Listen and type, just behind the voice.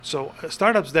So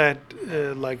startups that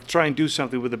like try and do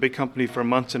something with a big company for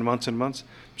months and months and months,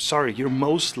 sorry, you're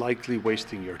most likely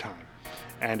wasting your time.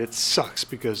 And it sucks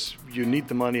because you need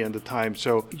the money and the time.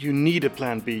 So you need a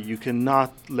plan B. You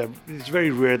cannot, it's very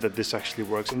rare that this actually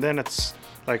works. And then it's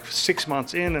like 6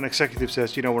 months in, an executive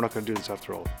says, we're not going to do this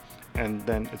after all. And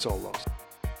then it's all lost.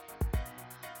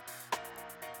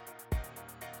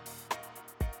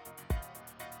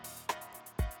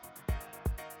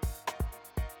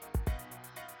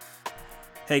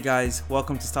 Hey guys,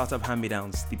 welcome to Startup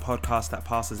Hand-Me-Downs, the podcast that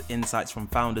passes insights from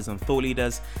founders and thought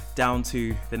leaders down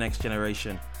to the next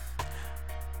generation.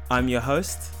 I'm your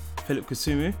host, Philip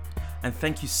Kusumu, and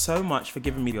thank you so much for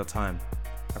giving me your time.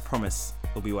 I promise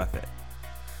it'll be worth it.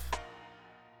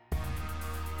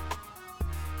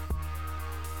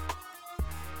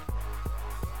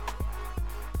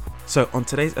 So on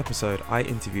today's episode, I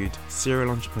interviewed serial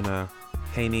entrepreneur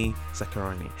Heini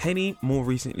Zakariani. Heini more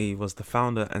recently was the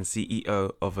founder and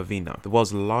CEO of Vivino, the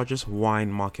world's largest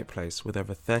wine marketplace with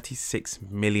over 36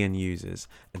 million users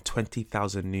and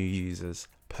 20,000 new users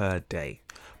per day.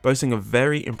 Boasting a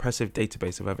very impressive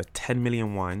database of over 10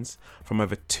 million wines from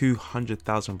over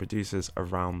 200,000 producers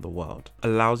around the world.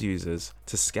 Allows users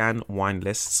to scan wine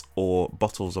lists or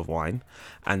bottles of wine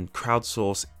and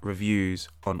crowdsource reviews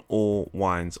on all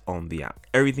wines on the app.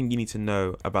 Everything you need to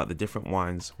know about the different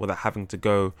wines without having to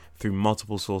go through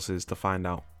multiple sources to find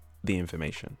out the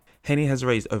information. Heini has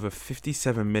raised over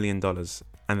 $57 million,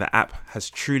 and the app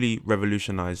has truly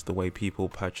revolutionized the way people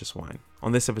purchase wine.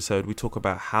 On this episode, we talk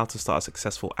about how to start a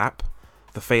successful app,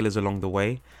 the failures along the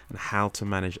way, and how to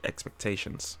manage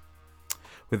expectations.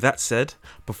 With that said,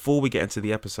 before we get into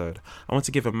the episode, I want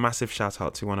to give a massive shout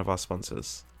out to one of our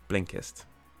sponsors, Blinkist.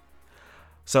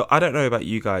 So I don't know about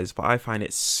you guys, but I find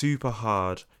it super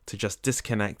hard to just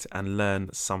disconnect and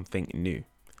learn something new.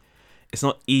 It's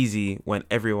not easy when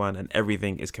everyone and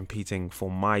everything is competing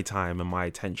for my time and my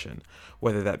attention,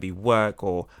 whether that be work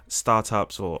or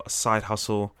startups or a side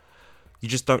hustle. You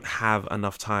just don't have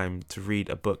enough time to read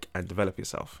a book and develop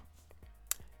yourself.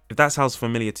 If that sounds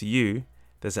familiar to you,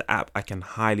 there's an app I can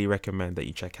highly recommend that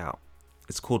you check out.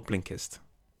 It's called Blinkist.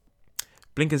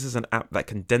 Blinkist is an app that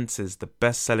condenses the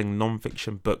best-selling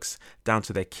non-fiction books down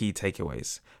to their key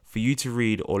takeaways for you to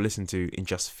read or listen to in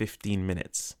just 15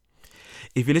 minutes.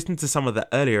 If you listen to some of the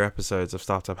earlier episodes of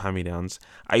Startup Hand-Me-Downs,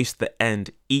 I used to end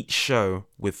each show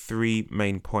with 3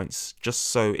 main points just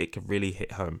so it could really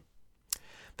hit home.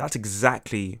 That's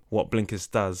exactly what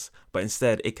Blinkist does, but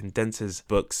instead it condenses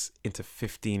books into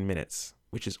 15 minutes,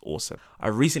 which is awesome. I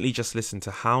recently just listened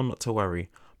to How Not to Worry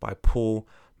by Paul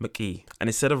McGee, and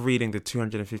instead of reading the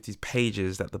 250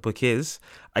 pages that the book is,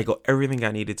 I got everything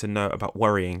I needed to know about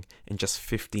worrying in just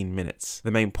 15 minutes.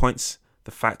 The main points,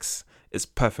 the facts, is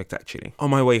perfect actually. On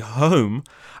my way home,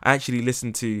 I actually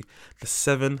listened to The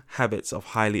 7 Habits of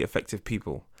Highly Effective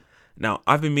People. Now,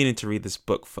 I've been meaning to read this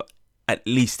book for at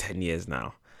least 10 years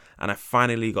now, and I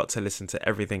finally got to listen to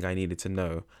everything I needed to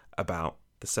know about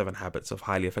The 7 Habits of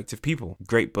Highly Effective People.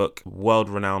 Great book,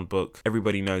 world-renowned book,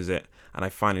 everybody knows it, and I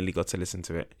finally got to listen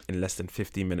to it in less than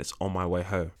 15 minutes on my way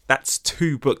home. That's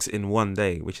 2 books in one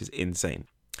day, which is insane.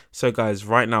 So guys,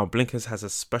 right now Blinkist has a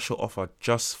special offer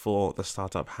just for the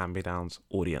Startup Hand-Me-Downs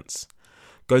audience.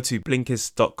 Go to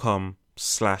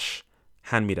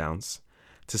blinkist.com/handmedowns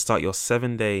to start your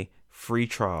 7-day free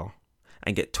trial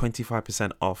and get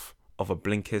 25% off of a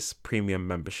Blinkist premium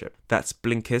membership. That's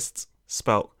Blinkist,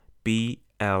 spelled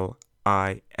BLINKIST,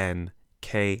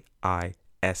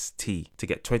 to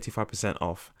get 25%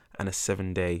 off and a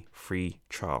 7-day free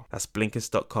trial. That's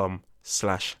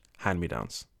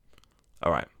blinkist.com/handmedowns.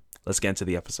 All right, let's get into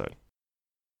the episode.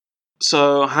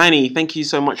 So, Heini, thank you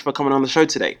so much for coming on the show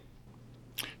today.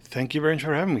 Thank you very much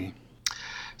for having me.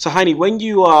 So, Heini, when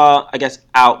you are,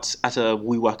 out at a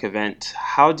WeWork event,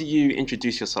 how do you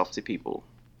introduce yourself to people?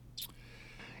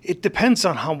 It depends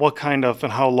on what kind of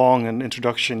and how long an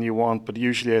introduction you want, but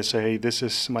usually I say, hey,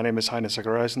 my name is Heini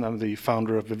Zakariani, I'm the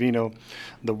founder of Vivino,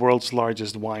 the world's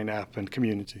largest wine app and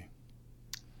community.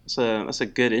 That's a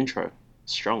good intro.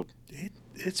 Strong.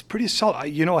 It's pretty solid. I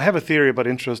have a theory about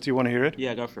intros. Do you want to hear it?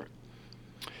 Yeah, go for it.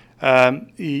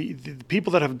 The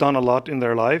people that have done a lot in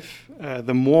their life,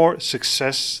 the more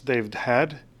success they've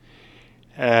had,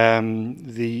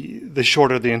 the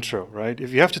shorter the intro, right?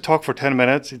 If you have to talk for 10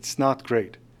 minutes, it's not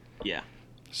great. Yeah.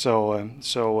 So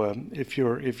if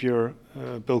you're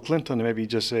Bill Clinton, maybe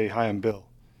just say, "Hi, I'm Bill."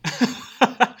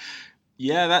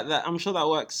 Yeah, that I'm sure that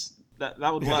works. That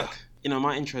would work.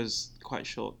 My intro's quite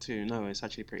short too. No, it's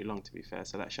actually pretty long to be fair.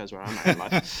 So that shows where I'm at in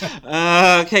life.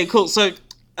 Okay, cool. So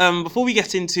Before we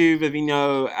get into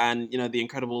Vivino and the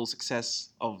incredible success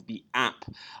of the app,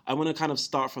 I want to kind of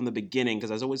start from the beginning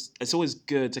because it's always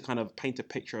good to kind of paint a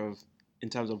picture of in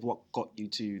terms of what got you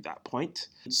to that point.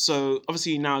 So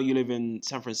obviously now you live in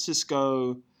San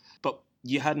Francisco, but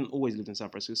you hadn't always lived in San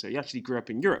Francisco. You actually grew up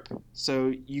in Europe.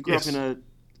 So you grew up in a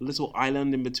little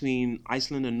island in between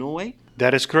Iceland and Norway?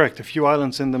 That is correct. A few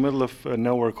islands in the middle of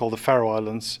nowhere called the Faroe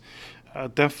Islands.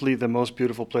 Definitely the most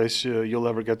beautiful place you'll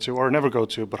ever get to, or never go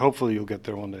to, but hopefully you'll get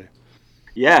there one day.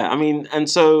 Yeah, I mean, and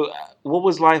so what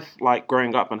was life like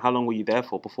growing up, and how long were you there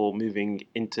for before moving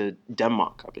into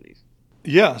Denmark, I believe?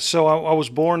 Yeah, so I was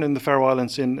born in the Faroe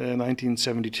Islands in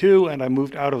 1972, and I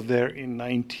moved out of there in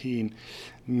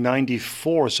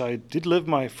 1994. So I did live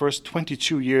my first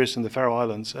 22 years in the Faroe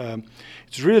Islands.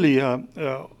 It's really a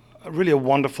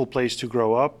wonderful place to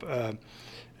grow up.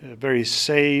 Very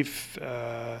safe,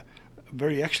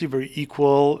 very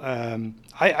equal.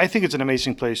 I think it's an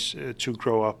amazing place to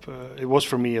grow up. It was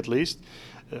for me at least.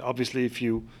 Obviously, if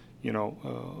you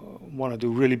want to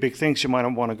do really big things, you might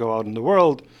want to go out in the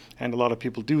world, and a lot of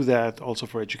people do that also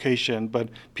for education. But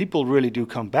people really do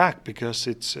come back because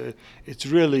it's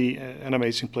really an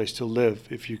amazing place to live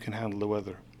if you can handle the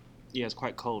weather. Yeah, it's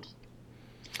quite cold.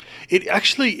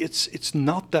 It's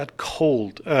not that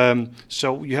cold.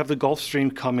 So you have the Gulf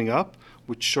Stream coming up,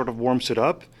 which sort of warms it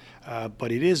up,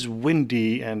 but it is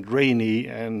windy and rainy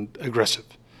and aggressive.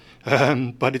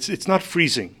 But it's not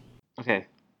freezing. Okay.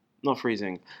 Not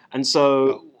freezing. And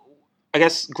so I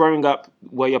guess growing up,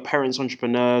 were your parents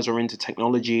entrepreneurs or into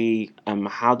technology?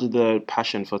 How did the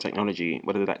passion for technology,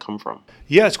 where did that come from?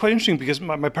 Yeah, it's quite interesting because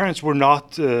my parents were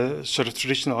not sort of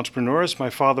traditional entrepreneurs.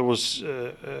 My father was,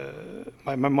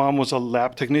 my mom was a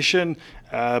lab technician,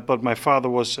 but my father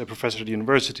was a professor at the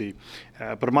university.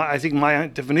 But I think my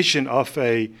definition of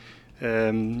an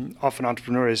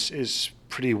entrepreneur is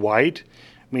pretty wide.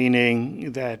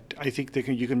 Meaning that I think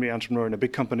you can be an entrepreneur in a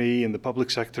big company, in the public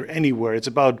sector, anywhere. It's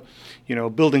about,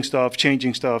 building stuff,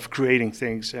 changing stuff, creating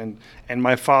things. And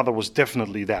my father was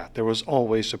definitely that. There was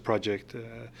always a project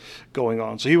going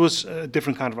on. So he was a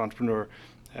different kind of entrepreneur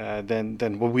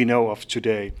than what we know of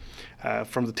today.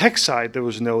 From the tech side, there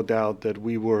was no doubt that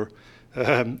we were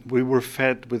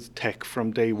fed with tech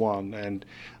from day one, and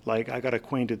I got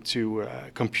acquainted to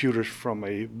computers from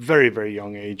a very, very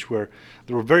young age, where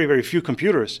there were very, very few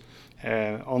computers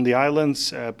on the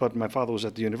islands. But my father was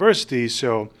at the university,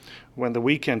 so when the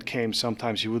weekend came,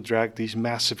 sometimes he would drag these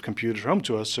massive computers home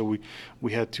to us. So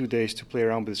we had 2 days to play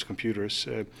around with these computers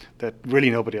that really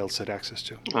nobody else had access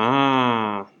to.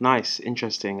 Ah, nice,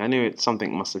 interesting. I knew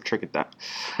something must have triggered that.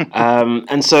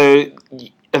 And so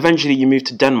eventually you moved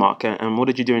to Denmark, and what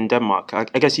did you do in Denmark?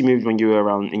 I guess you moved when you were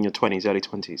around in your 20s, early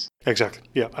 20s. Exactly,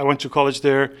 yeah. I went to college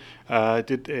there,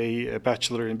 did a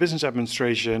bachelor in business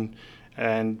administration,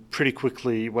 and pretty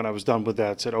quickly when I was done with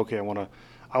that, said, okay, I want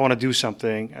to do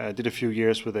something. Did a few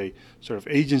years with a sort of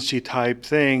agency type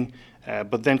thing,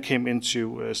 but then came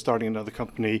into starting another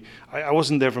company. I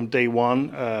wasn't there from day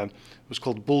one. It was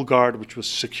called BullGuard, which was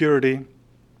security.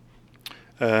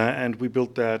 And we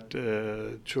built that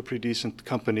to a pretty decent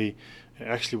company,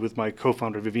 actually with my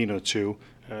co-founder Vivino too.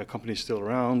 Company's still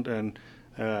around, and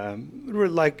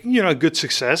we're a good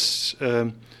success,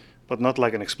 but not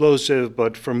like an explosive.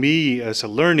 But for me, as a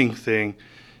learning thing,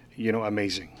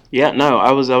 amazing. Yeah, no,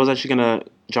 I was actually going to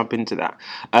jump into that.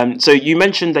 So you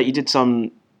mentioned that you did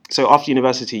some. So after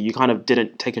university, you kind of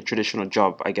didn't take a traditional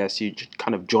job. I guess you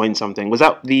kind of joined something. Was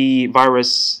that the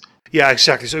Virus? Yeah,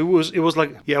 exactly. So it was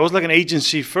like an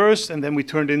agency first, and then we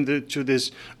turned into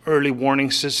this early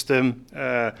warning system.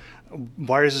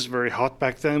 Virus is very hot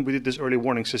back then. We did this early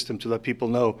warning system to let people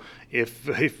know if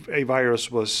a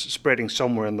virus was spreading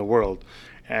somewhere in the world,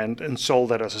 and sold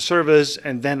that as a service.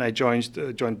 And then I joined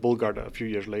BullGuard a few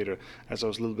years later, as I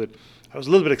was a little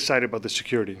bit excited about the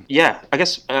security. Yeah, I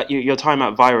guess your time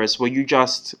at Virus, were you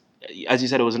just, as you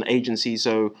said, it was an agency.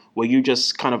 So were you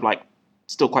just kind of like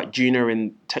still quite junior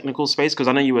in technical space? Because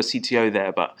I know you were CTO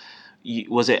there, but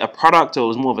was it a product or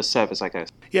was it more of a service, I guess?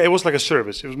 Yeah, it was like a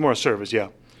service. It was more a service, yeah.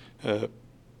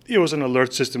 It was an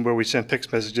alert system where we sent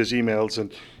text messages, emails,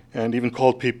 and even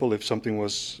called people if something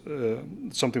was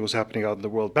happening out in the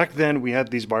world. Back then, we had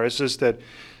these viruses that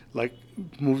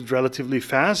moved relatively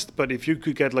fast, but if you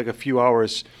could get a few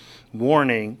hours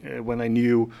warning when I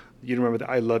knew, you remember the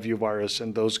I Love You virus,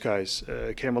 and those guys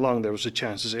came along, there was a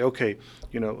chance to say, okay,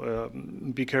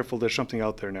 be careful, there's something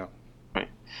out there now. Right.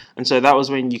 And so that was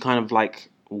when you kind of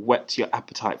whet your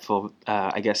appetite for,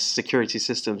 I guess, security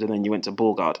systems, and then you went to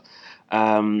BullGuard.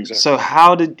 Exactly. So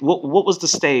what was the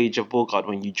stage of BullGuard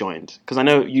when you joined? Because I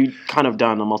know you kind of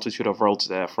done a multitude of roles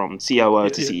there, from COO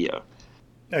to CEO.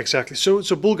 Exactly. So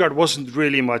Bullguard wasn't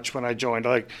really much when I joined.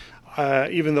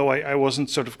 Even though I wasn't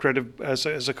sort of credited as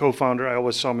a co-founder, I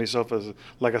always saw myself as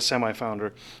like a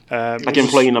semi-founder. Like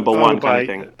employee number one kind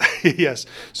of thing. Yes.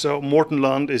 So Morten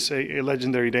Lund is a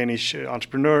legendary Danish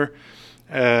entrepreneur,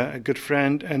 a good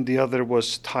friend, and the other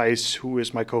was Thijs, who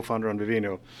is my co-founder on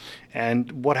Vivino.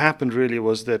 And what happened really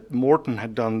was that Morten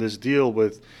had done this deal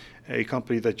with a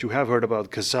company that you have heard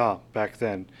about, Kazaa, back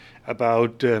then,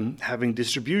 about having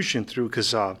distribution through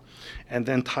Kazaa. And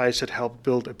then Thijs had helped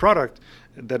build a product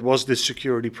that was this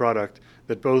security product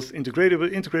that both integrated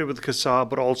with Kazaa,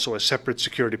 but also a separate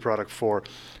security product for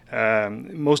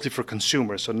mostly for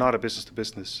consumers, so not a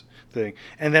business-to-business thing.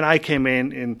 And then I came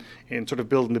in sort of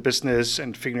building the business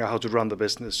and figuring out how to run the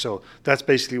business. So that's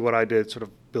basically what I did, sort of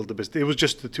build the business. It was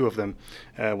just the two of them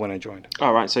when I joined.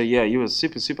 All right. So yeah, you were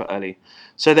super early.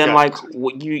 So then,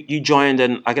 you joined,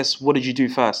 and I guess what did you do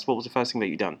first? What was the first thing that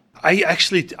you done?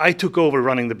 I took over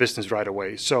running the business right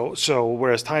away. So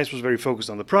whereas Thijs was very focused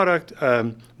on the product,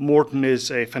 Morten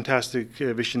is a fantastic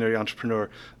visionary entrepreneur,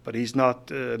 but he's not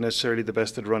necessarily the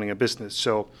best at running a business.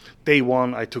 So day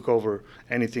one, I took over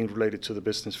anything related to the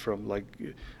business, from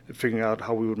figuring out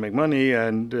how we would make money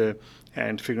and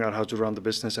figuring out how to run the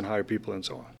business and hire people and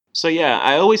so on. So yeah,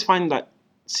 I always find that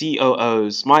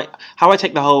COOs, how I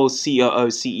take the whole COO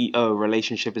CEO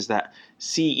relationship is that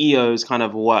CEOs kind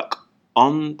of work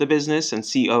on the business and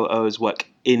COOs work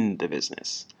in the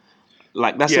business.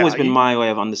 Like that's always been my way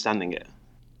of understanding it.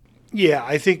 Yeah,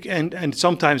 I think, and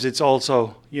sometimes it's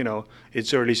also,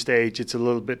 it's early stage. It's a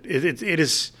little bit, it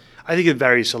is, I think it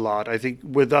varies a lot. I think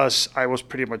with us, I was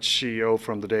pretty much CEO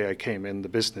from the day I came in the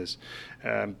business,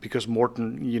 because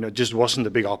Morten, just wasn't a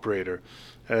big operator.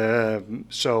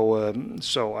 So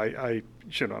I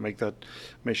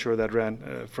make sure that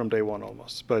ran from day one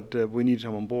almost. But we needed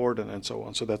him on board and so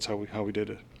on. So that's how we did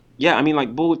it. Yeah, I mean,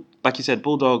 like you said,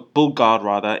 Bullguard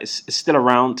rather is still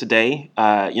around today.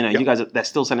 Yep. You guys they're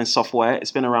still selling software.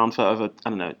 It's been around for over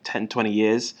 10, 20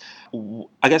 years.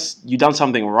 I guess you done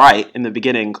something right in the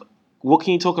beginning. What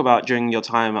can you talk about during your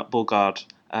time at Bullguard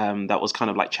that was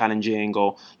kind of like challenging,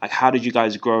 or like how did you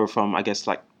guys grow from, I guess,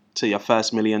 like to your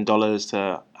first $1 million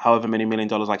to however many $1 million?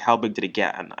 Like how big did it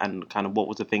get, and kind of what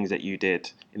was the things that you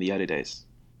did in the early days?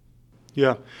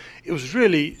 Yeah, it was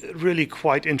really, really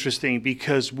quite interesting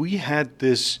because we had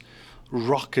this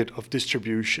rocket of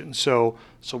distribution. So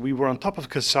we were on top of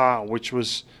Kazaa, which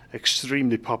was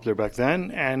extremely popular back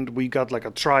then, and we got like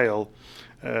a trial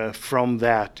from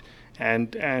that.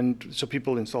 And so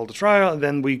people installed the trial, and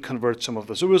then we convert some of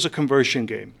those. So it was a conversion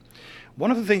game. One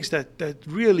of the things that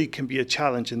really can be a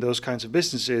challenge in those kinds of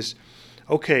businesses,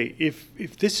 okay,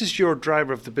 if this is your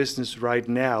driver of the business right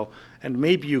now, and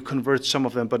maybe you convert some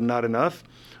of them but not enough,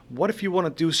 what if you want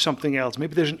to do something else?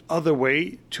 Maybe there's another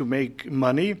way to make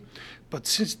money, but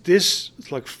since this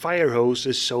like fire hose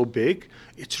is so big,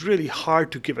 it's really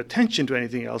hard to give attention to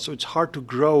anything else. So it's hard to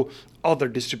grow other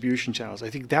distribution channels. I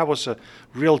think that was a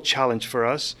real challenge for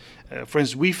us. For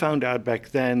instance, we found out back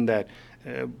then that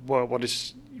what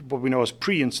we know as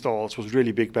pre-installs was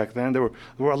really big back then. There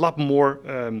were a lot more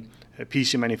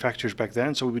PC manufacturers back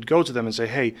then, so we would go to them and say,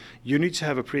 hey, you need to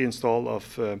have a pre-install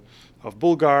of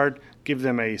Bullguard, give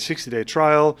them a 60-day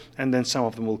trial, and then some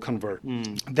of them will convert.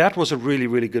 That was a really,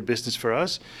 really good business for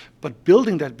us. But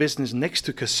building that business next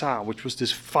to Kazaa, which was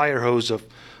this fire hose of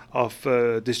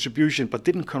distribution but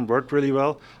didn't convert really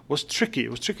well, was tricky. It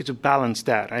was tricky to balance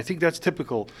that. And I think that's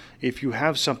typical. If you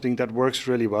have something that works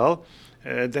really well,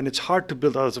 then it's hard to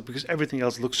build others because everything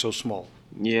else looks so small.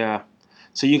 Yeah.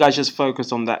 So you guys just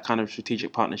focused on that kind of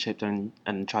strategic partnership and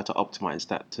try to optimize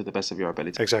that to the best of your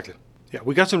ability. Exactly. Yeah,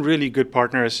 we got some really good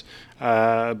partners.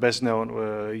 Best known,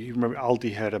 you remember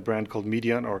Aldi had a brand called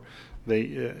Medion, or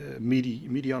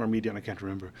Medion, I can't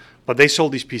remember. But they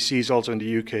sold these PCs also in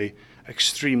the UK,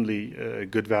 extremely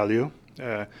good value.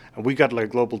 And we got like a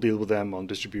global deal with them on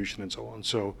distribution and so on.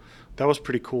 So that was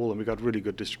pretty cool, and we got really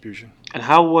good distribution. And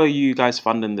how were you guys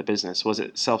funding the business? Was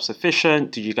it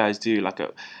self-sufficient? Did you guys do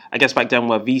I guess back then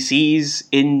were VCs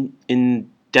in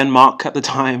Denmark at the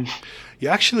time?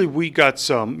 Yeah, actually, we got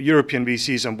some European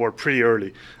VCs on board pretty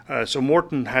early. So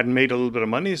Morten had made a little bit of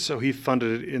money, so he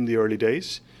funded it in the early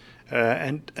days.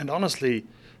 And honestly,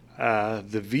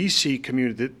 the VC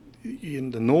community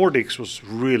in the Nordics was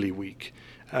really weak.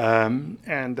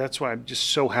 And that's why I'm just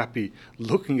so happy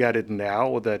looking at it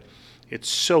now that it's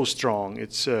so strong.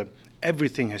 It's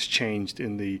everything has changed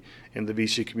in the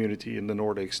VC community in the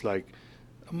Nordics. Like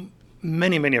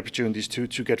many opportunities to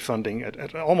get funding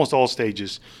at almost all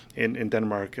stages in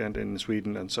Denmark and in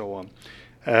Sweden and so on.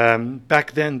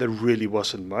 Back then there really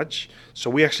wasn't much. So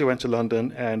we actually went to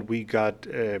London and we got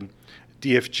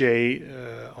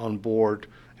DFJ on board,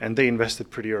 and they invested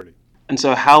pretty early. And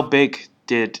so how big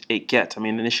did it get? I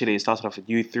mean, initially it started off with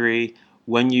you three.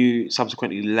 When you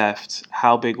subsequently left,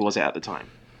 how big was it at the time?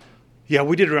 Yeah,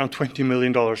 we did around $20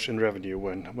 million in revenue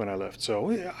when I left.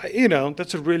 So,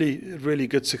 that's a really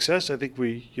good success. I think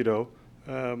we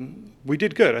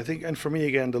did good. I think, and for me,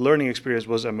 again, the learning experience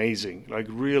was amazing. Like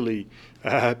really,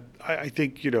 I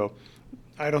think,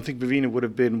 I don't think Vivino would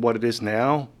have been what it is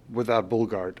now without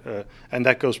BullGuard. And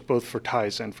that goes both for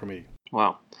Thijs and for me.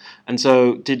 Wow. And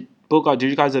so did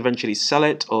you guys eventually sell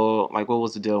it, or like what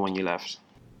was the deal when you left?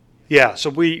 Yeah, so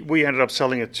we ended up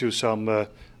selling it to some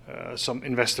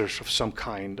investors of some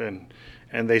kind,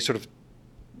 and they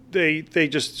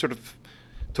just sort of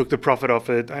took the profit of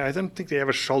it. I don't think they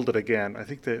ever sold it again. I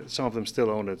think some of them still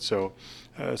own it. So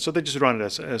they just run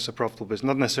it as a profitable business,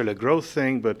 not necessarily a growth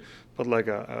thing, but like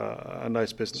a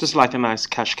nice business. Just like a nice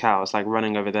cash cow. It's like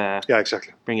running over there. Yeah,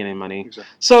 exactly. Bringing in money.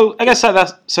 Exactly. So I guess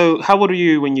so. How old were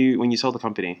you when you sold the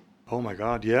company? Oh my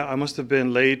God, yeah, I must have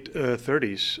been late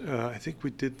 30s. I think we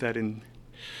did that in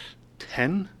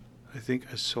 10. I think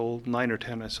I sold 9 or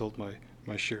 10. I sold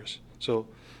my shares. So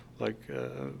like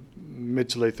mid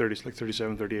to late 30s, like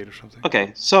 37, 38 or something.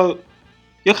 Okay, so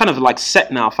you're kind of like set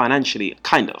now financially,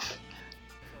 kind of.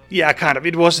 Yeah, kind of.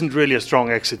 It wasn't really a strong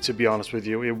exit, to be honest with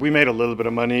you. We made a little bit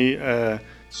of money, But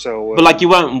like you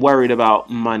weren't worried about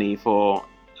money for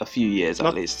a few years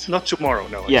at least. Not tomorrow,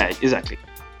 no. Yeah, exactly.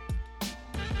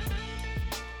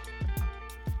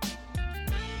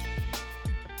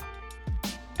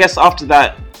 I guess after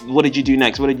that, what did you do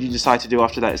next? What did you decide to do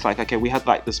after that? It's like, okay, we had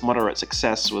like this moderate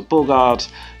success with BullGuard.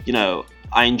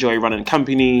 I enjoy running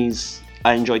companies.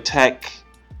 I enjoy tech.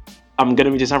 I'm going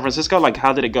to be to San Francisco. Like,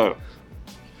 how did it go?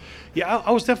 Yeah, I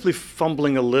was definitely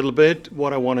fumbling a little bit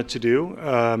what I wanted to do.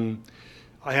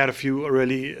 I had a few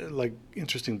really like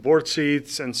interesting board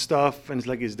seats and stuff, and it's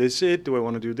like, is this it? Do I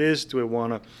want to do this? Do I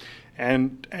want to?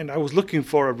 And I was looking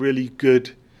for a really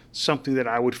good something that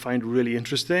I would find really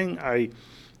interesting. I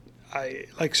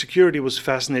like security was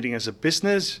fascinating as a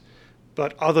business,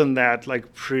 but other than that,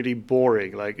 like pretty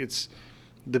boring. Like it's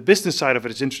the business side of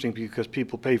it is interesting because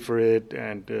people pay for it,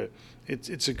 and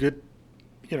it's a good,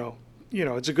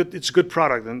 it's a good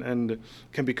product and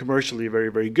can be commercially very,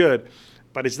 very good,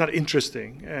 but it's not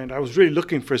interesting. And I was really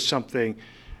looking for something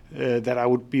that I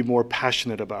would be more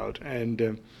passionate about,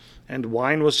 and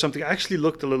wine was something. I actually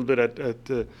looked a little bit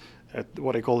at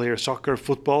what I call here soccer,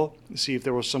 football, see if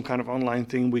there was some kind of online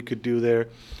thing we could do there.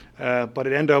 But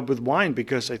it ended up with wine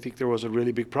because I think there was a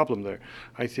really big problem there.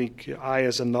 I think I,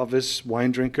 as a novice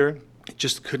wine drinker,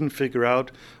 just couldn't figure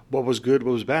out what was good,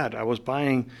 what was bad. I was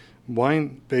buying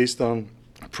wine based on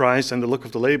price and the look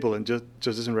of the label, and just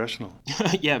isn't rational.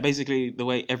 Yeah, basically the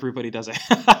way everybody does it.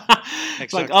 Exactly.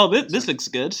 It's like, oh, this looks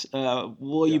good.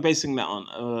 What are you basing that on?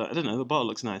 I don't know. The bottle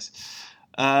looks nice.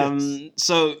 Yes.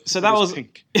 So that was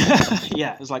pink.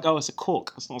 Yeah, it's like, oh, it's a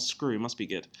cork, it's not a screw, it must be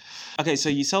good. Okay, so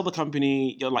you sell the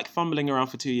company, you're like fumbling around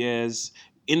for 2 years.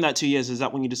 In that 2 years, is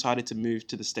that when you decided to move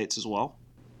to the States as well?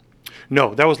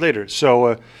 No, that was later.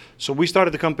 So we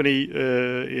started the company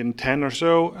in 10 or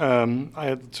so. I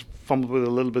had fumbled with it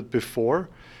a little bit before,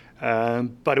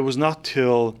 but it was not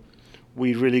till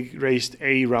we really raised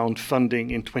A round funding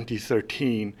in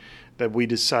 2013 that we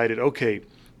decided, okay,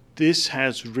 this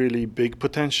has really big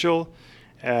potential.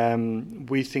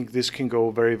 We think this can go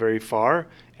very, very far,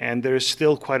 and there is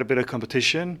still quite a bit of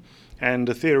competition. And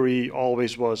the theory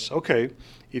always was, okay,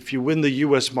 if you win the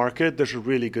US market, there's a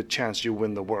really good chance you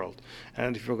win the world.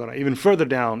 And if you're going to even further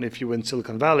down, if you win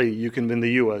Silicon Valley, you can win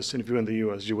the US. And if you win the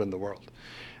US, you win the world.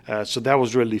 So that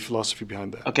was really the philosophy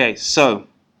behind that. Okay, so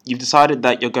you've decided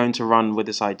that you're going to run with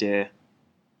this idea.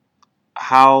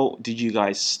 How did you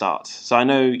guys start? So I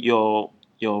know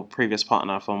your previous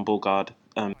partner from BullGuard.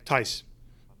 Thijs.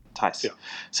 Thijs. Yeah.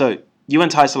 So you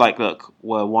and Thijs are like, look,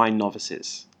 we're wine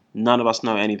novices. None of us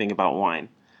know anything about wine.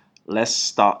 Let's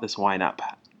start this wine app.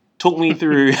 Talk me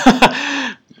through.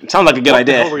 Sounds like a good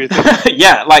idea. What were you thinking?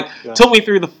 Yeah, talk me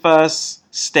through the first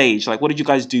stage. Like, what did you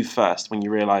guys do first when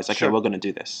you realized, okay, Sure. we're going to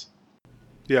do this?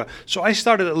 Yeah, so I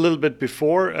started a little bit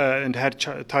before and had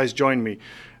Thijs join me.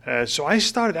 So I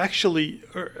started actually,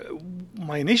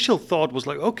 my initial thought was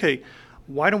like, okay,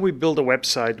 why don't we build a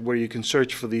website where you can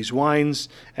search for these wines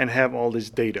and have all this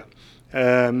data?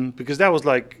 Because that was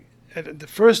like, the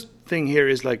first thing here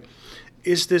is like,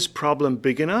 is this problem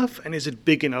big enough, and is it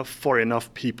big enough for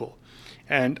enough people?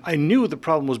 And I knew the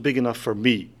problem was big enough for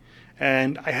me.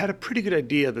 And I had a pretty good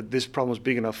idea that this problem was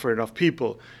big enough for enough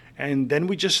people. And then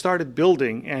we just started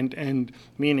building and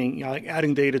meaning like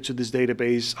adding data to this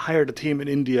database, hired a team in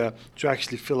India to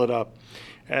actually fill it up.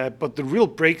 But the real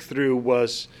breakthrough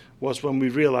was when we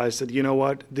realized that, you know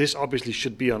what, this obviously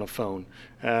should be on a phone.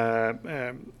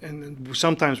 And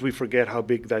sometimes we forget how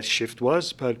big that shift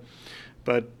was, but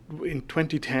in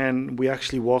 2010, we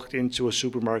actually walked into a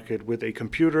supermarket with a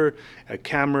computer, a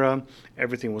camera,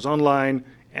 everything was online.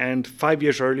 And 5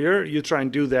 years earlier, you try and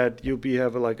do that, you'll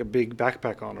have like a big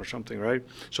backpack on or something, right?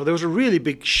 So there was a really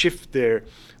big shift there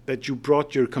that you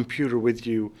brought your computer with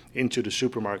you into the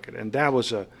supermarket. And that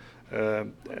was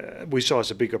we saw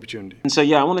as a big opportunity. And so,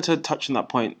 yeah, I wanted to touch on that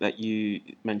point that you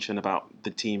mentioned about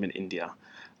the team in India.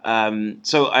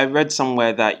 So I read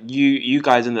somewhere that you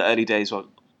guys in the early days were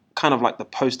kind of like the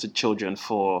poster children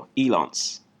for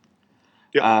Elance.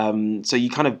 Yeah. So you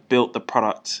kind of built the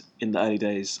product in the early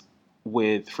days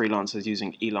with freelancers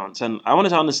using Elance. And I wanted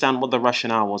to understand what the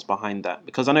rationale was behind that,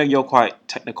 because I know you're quite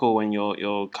technical and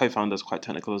your co-founder is quite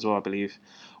technical as well, I believe.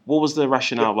 What was the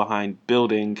rationale behind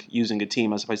building using a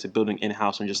team as opposed to building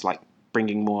in-house and just like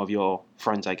bringing more of your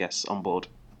friends, I guess, on board?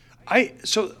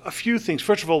 So a few things.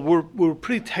 First of all, we're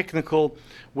pretty technical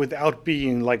without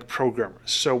being like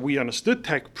programmers. So we understood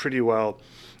tech pretty well,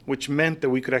 which meant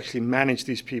that we could actually manage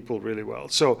these people really well.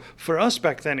 So for us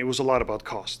back then, it was a lot about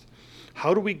cost.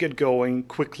 How do we get going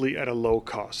quickly at a low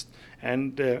cost?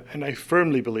 And I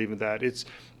firmly believe in that.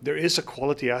 There is a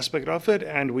quality aspect of it,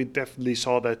 and we definitely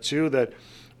saw that too. That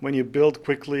when you build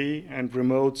quickly and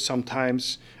remote,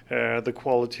 sometimes the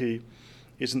quality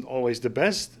isn't always the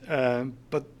best,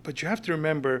 but you have to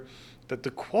remember that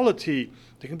the quality,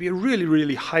 there can be a really,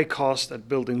 really high cost at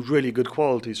building really good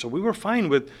quality. So we were fine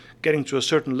with getting to a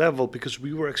certain level because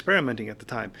we were experimenting at the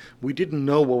time. We didn't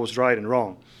know what was right and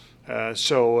wrong.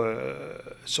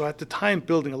 So at the time,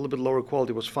 building a little bit lower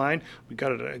quality was fine. We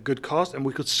got it at a good cost, and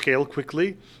we could scale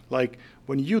quickly. Like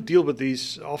when you deal with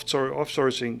these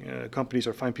offsourcing companies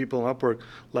or find people on Upwork,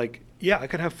 like, yeah, I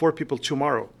can have 4 people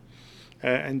tomorrow.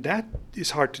 And that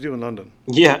is hard to do in London.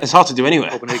 Yeah, it's hard to do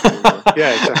anywhere.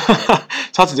 Yeah, exactly.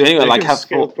 It's hard to do anywhere. Like have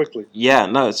scale quickly. Yeah,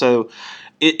 no. So,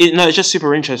 it's just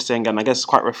super interesting, and I guess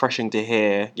quite refreshing to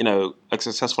hear, a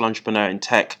successful entrepreneur in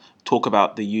tech talk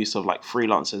about the use of like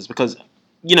freelancers, because,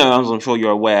 as I'm sure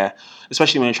you're aware,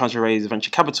 especially when you're trying to raise venture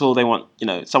capital, they want,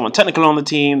 someone technical on the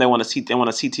team. They want a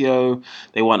CTO.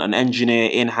 They want an engineer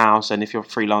in-house. And if you're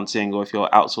freelancing or if you're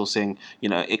outsourcing,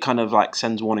 it kind of like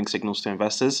sends warning signals to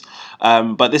investors.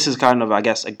 But this is kind of, I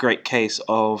guess, a great case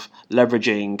of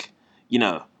leveraging,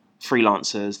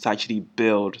 freelancers to actually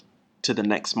build to the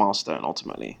next milestone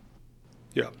ultimately.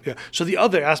 Yeah. So the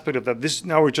other aspect of that,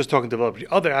 now we're just talking developers.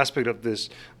 The other aspect of this,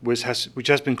 which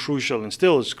has been crucial and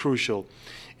still is crucial,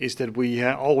 is that we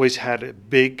always had a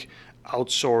big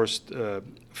outsourced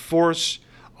force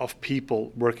of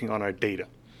people working on our data.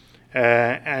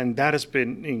 And that has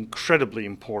been incredibly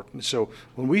important. So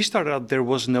when we started out, there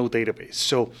was no database.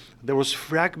 So there was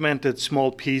fragmented small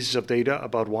pieces of data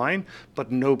about wine,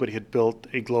 but nobody had built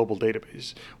a global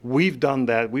database. We've done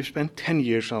that. We've spent 10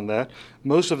 years on that.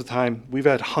 Most of the time, we've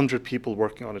had 100 people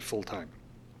working on it full time.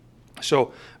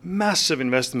 So massive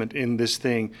investment in this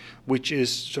thing, which is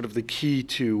sort of the key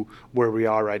to where we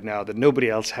are right now, that nobody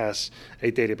else has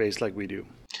a database like we do.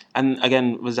 And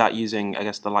again, was that using, I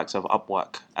guess, the likes of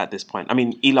Upwork at this point? I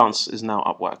mean, Elance is now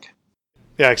Upwork.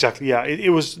 Yeah, exactly. Yeah, it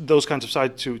was those kinds of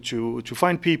sites to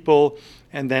find people,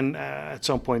 and then at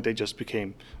some point they just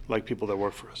became like people that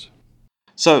work for us.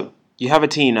 So you have a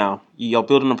team now. You're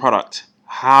building a product.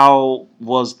 How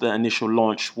was the initial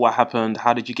launch? What happened?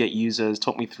 How did you get users?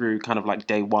 Talk me through kind of like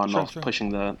day one of pushing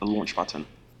the launch button.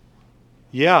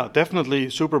 Yeah, definitely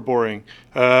super boring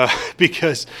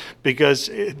because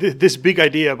this big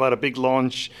idea about a big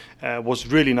launch was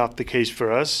really not the case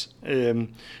for us.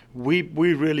 We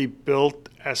really built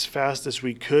as fast as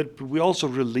we could, but we also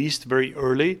released very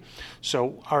early.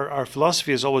 So our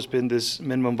philosophy has always been this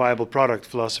minimum viable product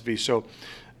philosophy. So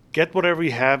get whatever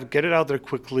you have, get it out there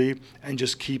quickly, and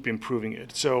just keep improving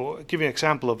it. So I'll give you an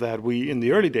example of that. In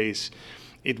the early days,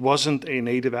 it wasn't a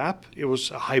native app. It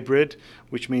was a hybrid,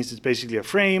 which means it's basically a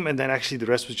frame, and then actually the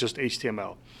rest was just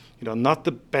HTML. Not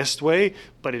the best way,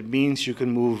 but it means you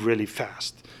can move really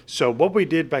fast. So what we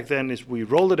did back then is we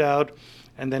rolled it out,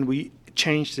 and then we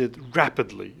changed it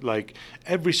rapidly. Like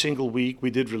every single week, we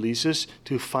did releases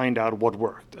to find out what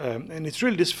worked. And it's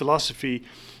really this philosophy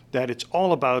that it's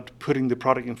all about putting the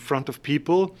product in front of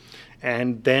people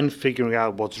and then figuring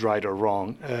out what's right or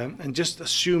wrong, and just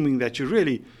assuming that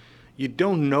you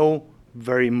don't know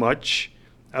very much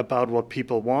about what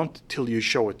people want till you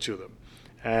show it to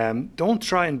them. Don't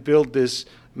try and build this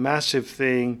massive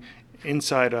thing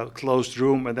inside a closed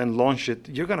room and then launch it,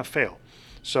 you're going to fail.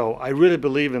 So I really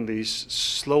believe in these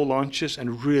slow launches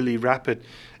and really rapid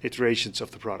iterations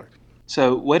of the product.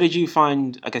 So where did you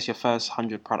find, I guess, your first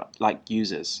 100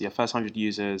 users, your first 100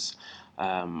 users?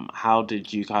 How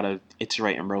did you kind of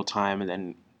iterate in real time and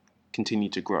then continue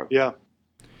to grow? Yeah.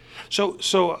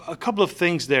 So a couple of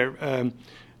things there.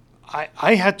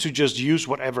 I had to just use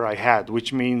whatever I had,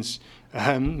 which means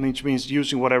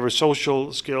using whatever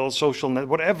social skills, social net,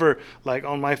 whatever, like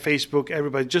on my Facebook,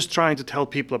 everybody just trying to tell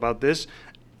people about this,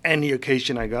 any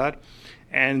occasion I got.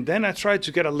 And then I tried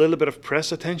to get a little bit of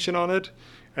press attention on it,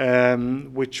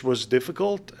 which was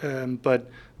difficult, but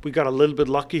we got a little bit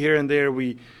lucky here and there.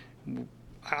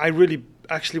 I really,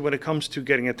 actually, when it comes to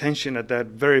getting attention at that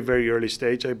very, very early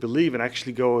stage, I believe in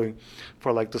actually going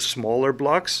for like the smaller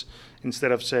blocks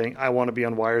instead of saying, I want to be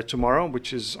on Wired tomorrow,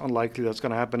 which is unlikely that's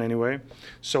going to happen anyway.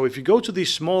 So if you go to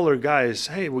these smaller guys,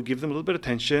 hey, we'll give them a little bit of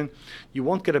attention. You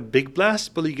won't get a big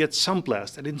blast, but you get some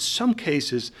blast. And in some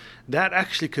cases, that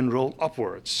actually can roll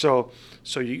upwards. So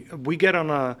we get on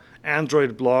a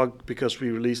Android blog because we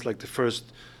released like the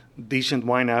first decent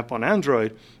wine app on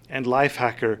Android, and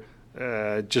Lifehacker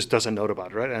just does a note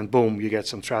about it, right? And boom, you get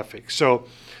some traffic. So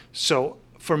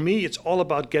for me, it's all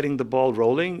about getting the ball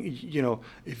rolling. You know,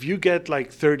 if you get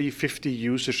like 30, 50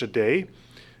 users a day,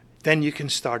 then you can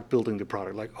start building the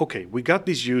product. Like, okay, we got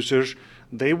these users.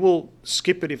 They will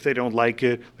skip it if they don't like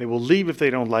it. They will leave if they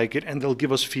don't like it, and they'll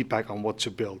give us feedback on what to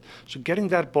build. So getting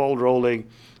that ball rolling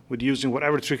with using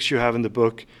whatever tricks you have in the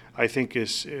book, I think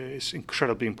is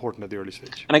incredibly important at the early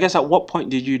stage. And I guess at what point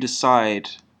did you decide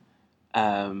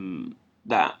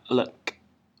that, look,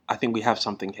 I think we have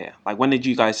something here? Like, when did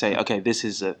you guys say, okay, this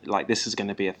is going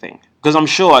to be a thing? Because I'm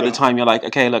sure at the time you're like,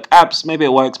 okay, look, apps, maybe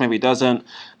it works, maybe it doesn't.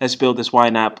 Let's build this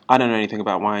wine app. I don't know anything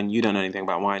about wine. You don't know anything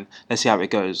about wine. Let's see how it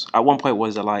goes. At one point,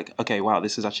 was it like, okay, wow,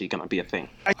 this is actually going to be a thing?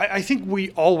 I think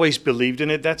we always believed in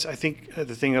it. That's, I think,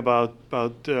 the thing about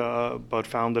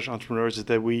founders, entrepreneurs, is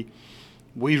that we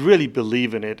really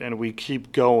believe in it and we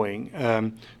keep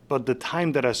going. But the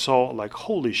time that I saw, like,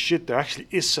 holy shit, there actually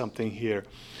is something here,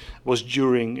 was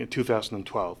during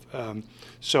 2012.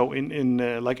 So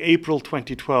in like April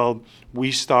 2012,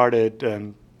 we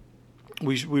started,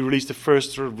 we released the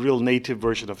first sort of real native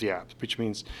version of the app, which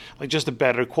means like just a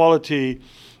better quality.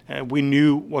 We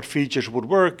knew what features would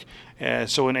work.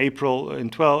 So in April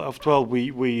of 12,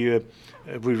 we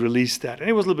released that. And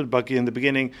it was a little bit buggy in the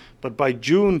beginning, but by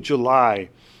June, July,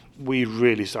 we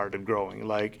really started growing.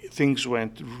 Like, things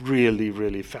went really,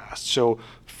 really fast. So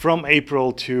from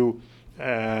April to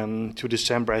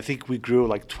December, I think we grew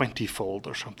like 20-fold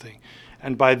or something.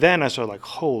 And by then I saw like,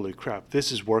 holy crap,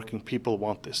 this is working. People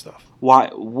want this stuff. Why?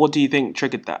 What do you think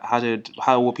triggered that?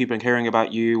 How were people hearing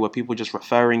about you? Were people just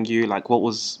referring you? Like, what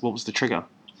was the trigger?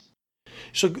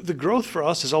 So the growth for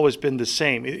us has always been the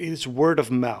same. It's word of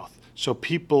mouth. So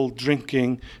people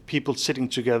drinking, people sitting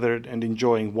together and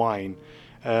enjoying wine.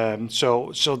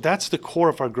 So that's the core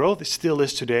of our growth. It still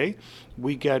is today.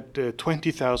 We get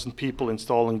 20,000 people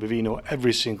installing Vivino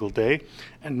every single day,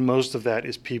 and most of that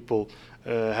is people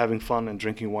having fun and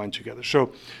drinking wine together.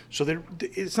 So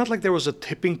it's not like there was a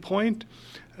tipping point,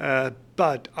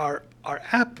 but our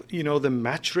app, you know, the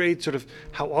match rate, sort of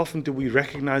how often do we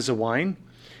recognize a wine,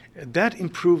 that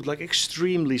improved like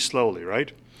extremely slowly,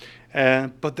 right?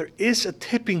 But there is a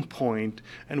tipping point,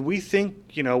 and we think,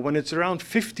 you know, when it's around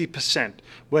 50%,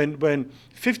 when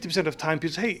 50% of time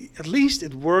people say, hey, at least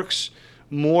it works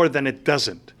more than it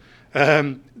doesn't.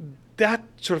 That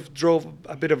sort of drove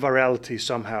a bit of virality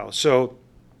somehow. So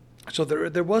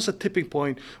there was a tipping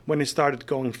point when it started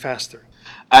going faster.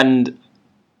 And,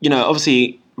 you know,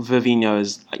 obviously Vivino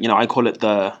is, you know, I call it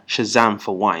the Shazam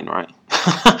for wine, right?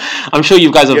 I'm sure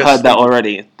you guys have heard that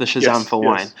already, the Shazam for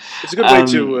wine. It's a good way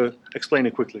to explain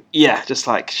it quickly. Yeah, just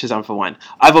like Shazam for wine.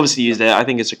 I've obviously used it. I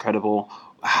think it's incredible.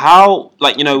 How,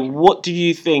 like, you know, what do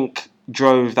you think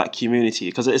drove that community?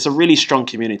 Because it's a really strong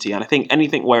community, and I think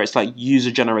anything where it's like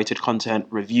user-generated content,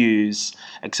 reviews,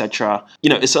 etc., you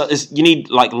know, it's you need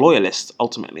like loyalists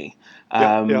ultimately.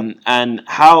 And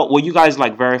how were you guys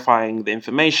like verifying the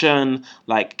information?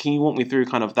 Like, can you walk me through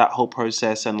kind of that whole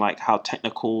process and like how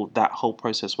technical that whole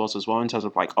process was as well in terms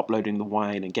of like uploading the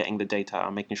wine and getting the data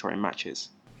and making sure it matches?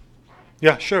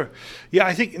 Yeah, sure. Yeah,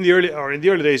 I think in the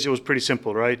early days it was pretty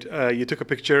simple, right? You took a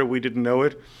picture, we didn't know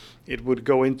it. It would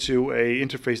go into a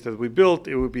interface that we built.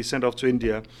 It would be sent off to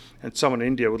India, and someone in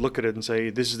India would look at it and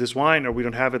say, this is this wine, or we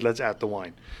don't have it, let's add the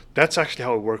wine. That's actually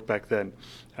how it worked back then.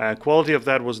 Quality of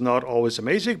that was not always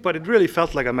amazing, but it really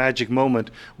felt like a magic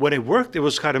moment. When it worked, it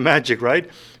was kind of magic, right?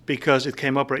 Because it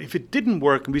came up right. If it didn't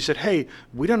work and we said, hey,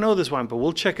 we don't know this wine, but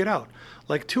we'll check it out.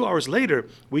 like 2 hours later,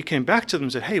 we came back to them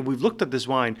and said, hey, we've looked at this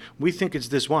wine. We think it's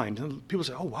this wine. And people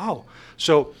said, oh, wow.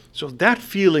 So that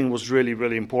feeling was really,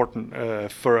 really important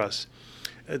for us.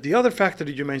 The other factor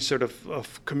that you mentioned, sort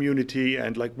of community,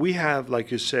 and like we have,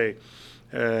 like you say,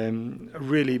 a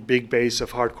really big base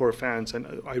of hardcore fans,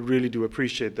 and I really do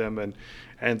appreciate them,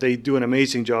 and they do an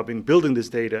amazing job in building this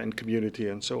data and community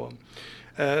and so on.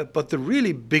 But the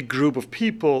really big group of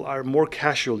people are more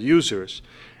casual users,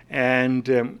 and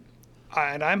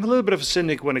I'm a little bit of a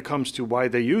cynic when it comes to why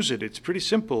they use it. It's pretty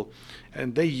simple,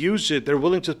 and they use it. They're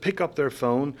willing to pick up their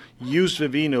phone, use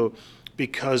Vivino,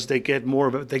 because they get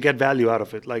value out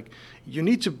of it. Like, you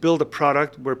need to build a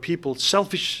product where people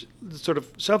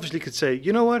selfishly could say,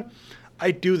 you know what,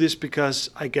 I do this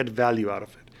because I get value out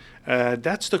of it.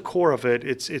 That's the core of it.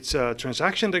 It's a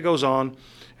transaction that goes on,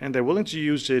 and they're willing to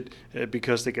use it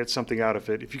because they get something out of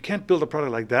it. If you can't build a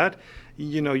product like that,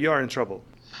 you are in trouble.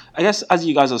 I guess as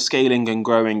you guys are scaling and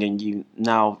growing, and you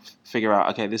now figure out,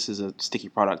 okay, this is a sticky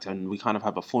product, and we kind of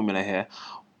have a formula here.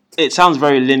 It sounds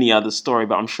very linear, the story,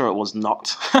 but I'm sure it was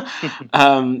not.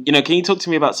 Can you talk to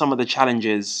me about some of the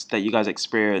challenges that you guys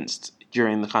experienced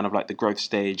during the kind of like the growth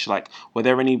stage? Like, was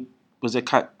there any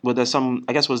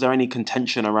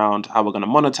contention around how we're going to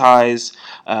monetize?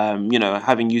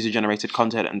 Having user-generated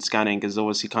content and scanning is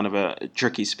obviously kind of a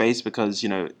tricky space because,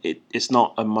 there's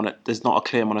not a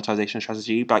clear monetization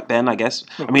strategy back then, I guess.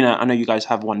 I mean, I know you guys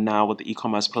have one now with the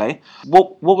e-commerce play.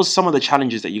 What was some of the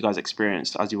challenges that you guys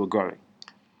experienced as you were growing?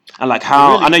 And like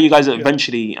how, I know you guys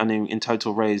eventually, in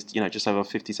total raised, just over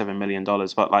 $57 million,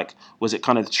 but like, was it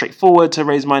kind of straightforward to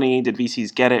raise money? Did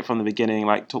VCs get it from the beginning?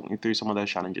 Like, talk me through some of those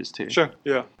challenges too. Sure,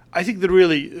 yeah. I think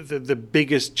the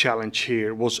biggest challenge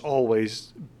here was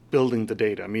always building the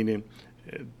data, meaning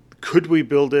could we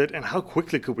build it and how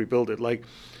quickly could we build it?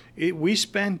 We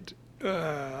spent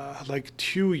like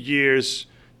 2 years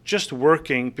just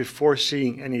working before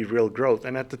seeing any real growth.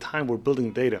 And at the time we're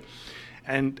building data.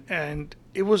 And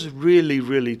it was really,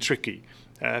 really tricky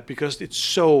because it's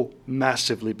so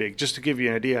massively big. Just to give you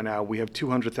an idea now, we have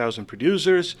 200,000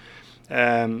 producers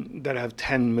that have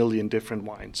 10 million different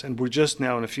wines. And we're just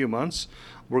now in a few months,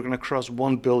 we're going to cross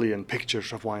 1 billion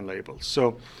pictures of wine labels.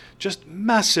 So just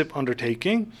massive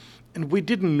undertaking. And we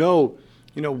didn't know,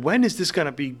 when is this going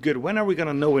to be good? When are we going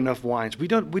to know enough wines? We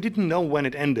didn't know when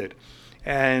it ended.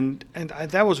 And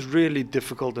that was really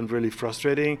difficult and really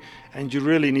frustrating, and you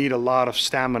really need a lot of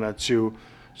stamina to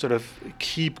sort of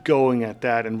keep going at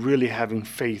that and really having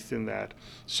faith in that.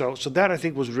 So that I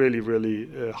think was really,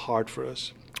 really hard for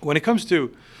us. When it comes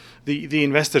to the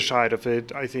investor side of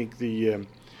it, I think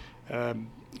I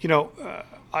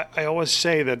always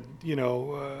say that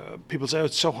people say, oh,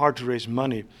 it's so hard to raise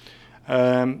money.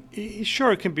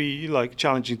 Sure, it can be like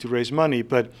challenging to raise money,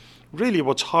 but really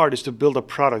what's hard is to build a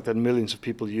product that millions of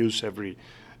people use,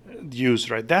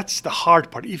 right? That's the hard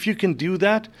part. If you can do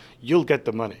that, you'll get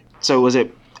the money. So was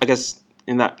it, I guess,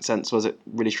 in that sense, was it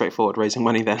really straightforward raising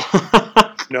money then?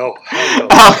 No.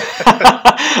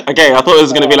 Okay, I thought it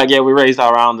was going to be like, we raised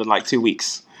our round in like 2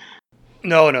 weeks.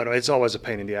 No. It's always a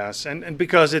pain in the ass. And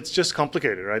because it's just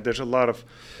complicated, right? There's a lot of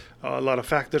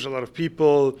factors, a lot of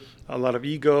people, a lot of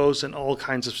egos, and all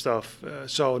kinds of stuff.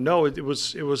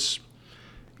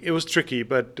 It was tricky,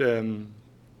 but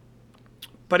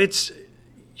it's,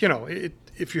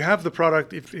 if you have the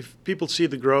product, if people see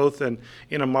the growth and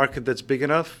in a market that's big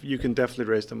enough, you can definitely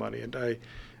raise the money.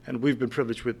 And we've been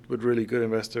privileged with really good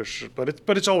investors,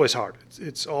 but it's always hard.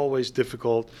 It's always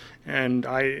difficult. And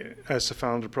I, as a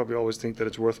founder, probably always think that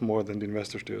it's worth more than the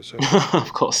investors do. So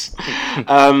of course.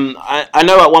 I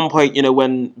know at one point,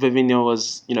 when Vivino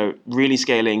was, really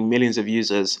scaling millions of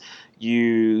users,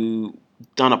 you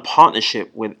done a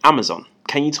partnership with Amazon.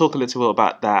 Can you talk a little bit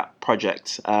about that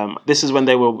project? This is when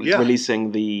they were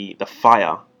releasing the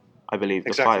Fire, I believe,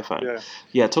 the Fire phone.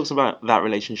 Yeah, talk about that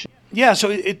relationship. Yeah,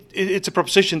 so it's a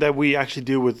proposition that we actually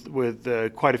do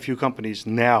with quite a few companies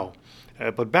now.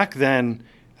 But back then,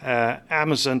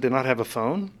 Amazon did not have a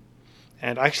phone.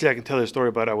 And actually, I can tell you a story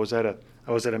about it. I was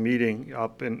at a meeting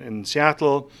up in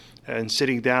Seattle and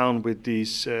sitting down with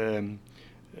these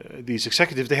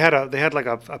executives. They had like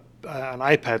an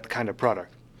iPad kind of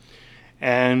product,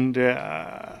 and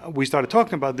we started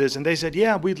talking about this. And they said,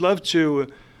 "Yeah, we'd love to,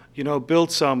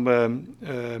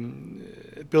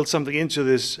 build something into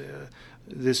this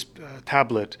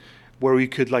tablet where we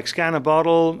could like scan a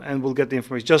bottle and we'll get the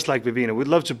information just like Vivino. We'd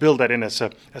love to build that in as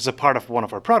a part of one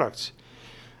of our products."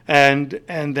 And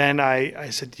then I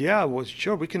said, "Yeah, well,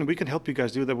 sure, we can help you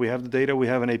guys do that. We have the data, we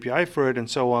have an API for it, and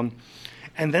so on."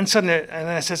 And then suddenly,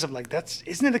 I said something like,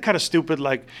 isn't it kind of stupid?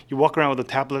 Like, you walk around with a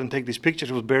tablet and take these pictures.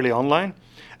 It was barely online.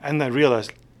 And I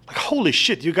realized, like, holy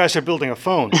shit, you guys are building a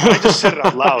phone. And I just said it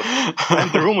out loud,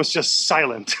 and the room was just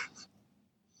silent.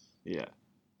 Yeah.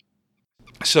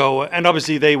 So, and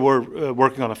obviously they were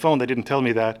working on a phone. They didn't tell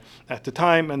me that at the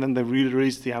time, and then they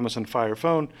released the Amazon Fire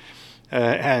phone,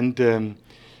 and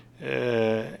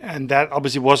that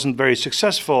obviously wasn't very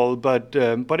successful. But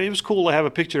it was cool to have a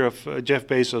picture of Jeff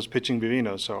Bezos pitching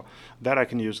Vivino, so that I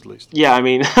can use at least. Yeah, I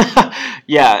mean,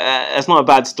 it's not a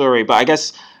bad story, but I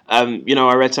guess I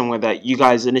read somewhere that you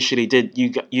guys initially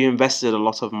you invested a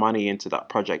lot of money into that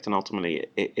project, and ultimately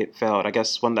it failed. I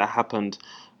guess when that happened,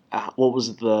 what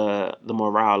was the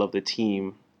morale of the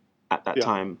team at that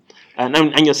time,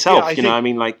 and yourself? I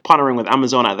mean, like partnering with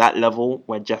Amazon at that level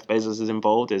where Jeff Bezos is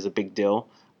involved is a big deal.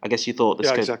 I guess you thought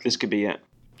this could be it.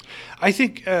 I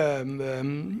think,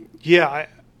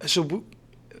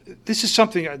 this is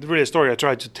something, really a story I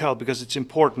tried to tell because it's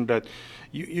important that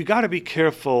you got to be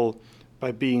careful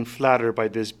by being flattered by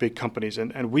these big companies,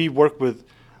 and we work with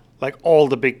like all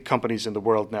the big companies in the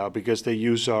world now because they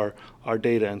use our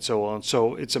data and so on.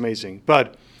 So it's amazing.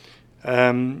 But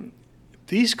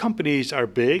these companies are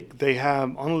big. They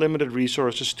have unlimited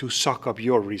resources to suck up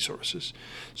your resources.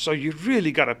 So you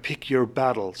really got to pick your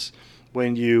battles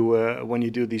when you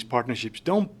do these partnerships.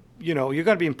 You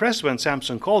got to be impressed when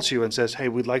Samsung calls you and says, hey,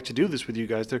 we'd like to do this with you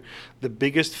guys. They're the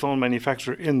biggest phone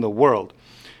manufacturer in the world.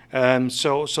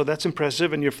 So that's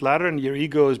impressive, and you're flattered and your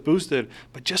ego is boosted,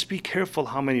 but just be careful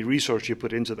how many resources you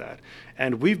put into that.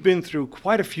 And we've been through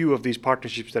quite a few of these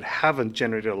partnerships that haven't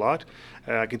generated a lot.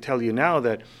 I can tell you now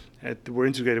that we're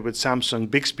integrated with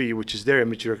Samsung Bixby, which is their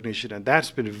image recognition, and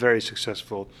that's been very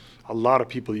successful. A lot of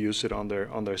people use it on their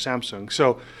Samsung.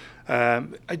 So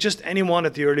just anyone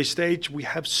at the early stage, we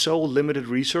have so limited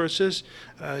resources.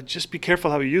 Just be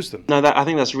careful how you use them. No, I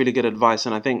think that's really good advice,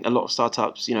 and I think a lot of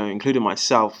startups, including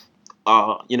myself,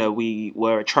 we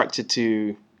were attracted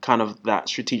to kind of that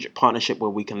strategic partnership where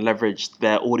we can leverage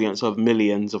their audience of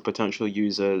millions of potential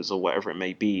users or whatever it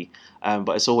may be.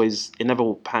 But it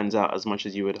never pans out as much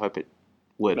as you would hope it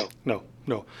would. No.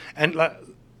 And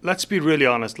let's be really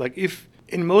honest. Like if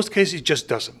in most cases it just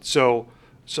doesn't. So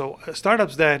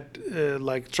startups that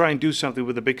try and do something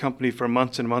with a big company for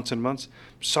months and months and months,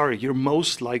 sorry, you're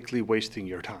most likely wasting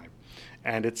your time.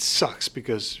 And it sucks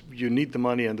because you need the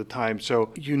money and the time.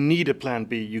 So you need a plan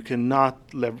B. You cannot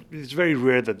it's very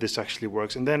rare that this actually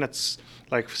works. And then it's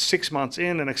like 6 months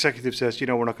in, an executive says,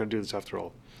 we're not going to do this after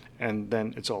all. And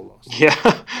then it's all lost. Yeah.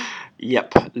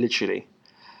 Yep, literally.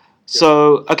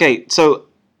 So, okay, so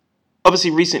obviously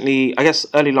recently, I guess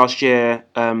early last year,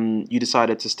 you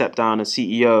decided to step down as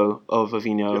CEO of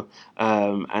Vivino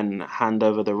and hand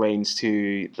over the reins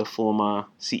to the former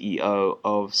CEO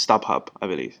of StubHub, I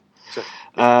believe. Sure.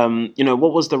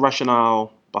 What was the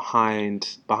rationale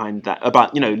behind that?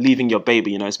 About leaving your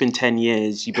baby. It's been 10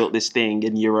 years. You built this thing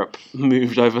in Europe,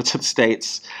 moved over to the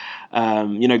States.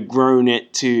 Grown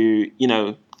it to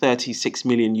 36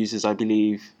 million users, I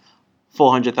believe.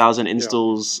 400,000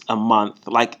 installs a month.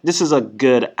 Like, this is a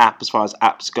good app as far as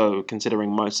apps go,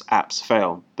 considering most apps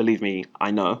fail. Believe me,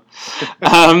 I know.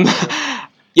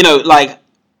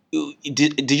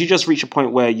 Did you just reach a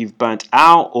point where you've burnt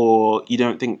out, or you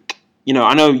don't think?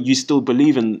 I know you still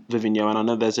believe in Vivino, and I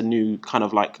know there's a new kind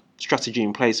of like strategy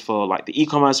in place for like the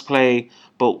e-commerce play.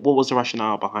 But what was the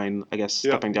rationale behind, I guess,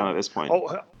 stepping down at this point?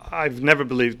 I've never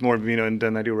believed more in Vivino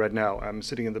than I do right now. I'm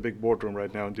sitting in the big boardroom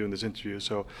right now and doing this interview.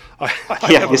 So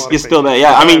you're still there.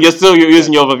 Yeah, I mean, you're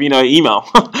using your Vivino email.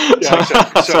 Yeah,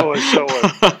 exactly.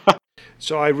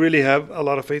 So I really have a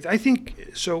lot of faith. I think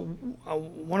so.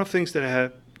 One of the things that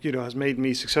has made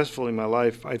me successful in my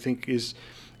life, I think, is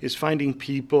finding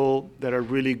people that are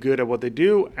really good at what they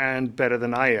do and better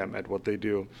than I am at what they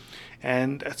do.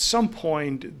 And at some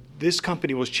point, this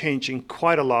company was changing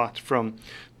quite a lot from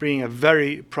being a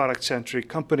very product-centric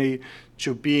company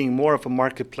to being more of a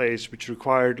marketplace, which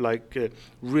required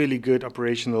really good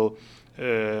operational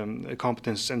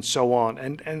competence and so on.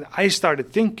 And I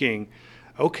started thinking,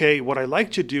 okay, what I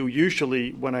like to do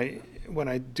usually when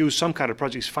I do some kind of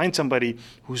projects, find somebody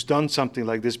who's done something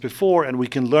like this before, and we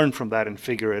can learn from that and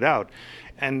figure it out.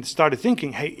 And started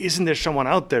thinking, hey, isn't there someone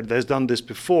out there that's done this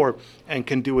before and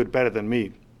can do it better than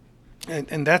me?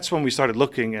 And that's when we started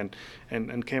looking,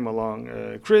 and came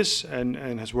along Chris, and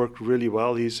has worked really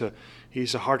well. He's a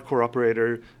hardcore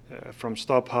operator from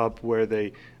StubHub,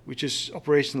 which is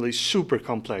operationally super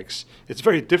complex. It's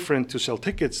very different to sell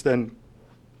tickets than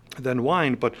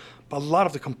wine, but a lot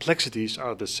of the complexities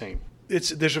are the same.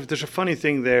 There's a funny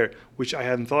thing there which I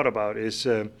hadn't thought about is,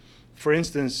 for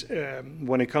instance,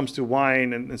 when it comes to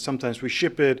wine, and sometimes we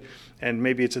ship it and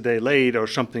maybe it's a day late or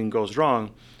something goes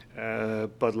wrong,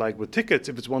 but like with tickets,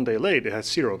 if it's 1 day late, it has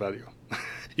zero value.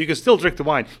 You can still drink the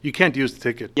wine. You can't use the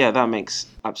ticket. Yeah, that makes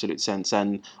absolute sense.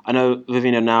 And I know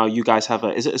Vivino now, you guys have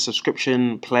is it a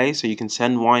subscription play so you can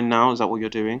send wine now? Is that what you're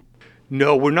doing?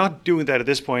 No, we're not doing that at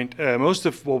this point. Most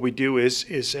of what we do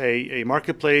is a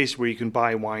marketplace where you can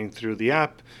buy wine through the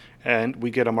app, and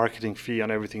we get a marketing fee on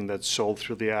everything that's sold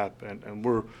through the app. And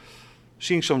we're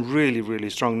seeing some really, really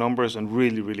strong numbers and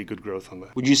really, really good growth on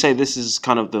that. Would you say this is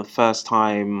kind of the first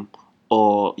time,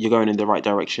 or you're going in the right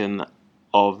direction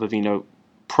of Vivino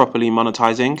properly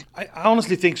monetizing? I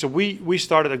honestly think so. We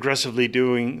started aggressively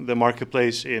doing the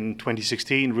marketplace in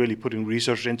 2016, really putting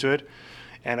research into it.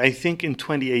 And I think in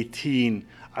 2018,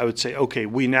 I would say, okay,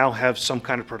 we now have some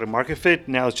kind of product market fit.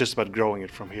 Now it's just about growing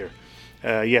it from here.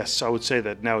 Yes, I would say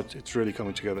that now it's really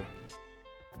coming together.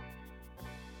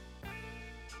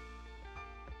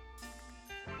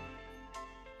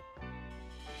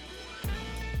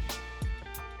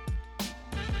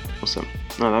 Awesome.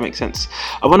 No, that makes sense.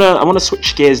 I wanna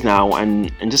switch gears now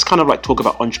and just kind of like talk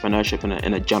about entrepreneurship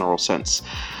in a general sense,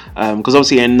 because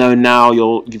obviously I know now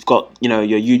you've got your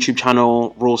YouTube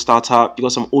channel, Raw Startup. You've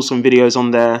got some awesome videos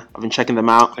on there. I've been checking them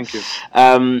out. Thank you.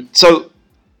 So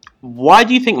why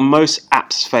do you think most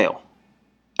apps fail?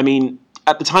 I mean,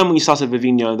 at the time when you started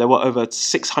Vivino, there were over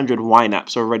 600 wine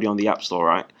apps already on the App Store,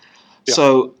 right? Yeah.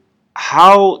 So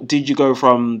how did you go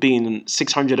from being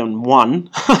 601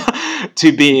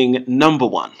 to being number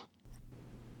one?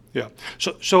 Yeah.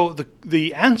 So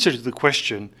the answer to the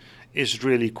question is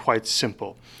really quite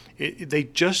simple. They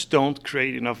just don't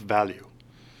create enough value.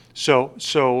 So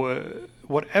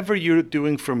whatever you're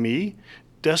doing for me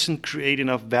doesn't create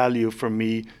enough value for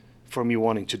me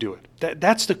wanting to do it.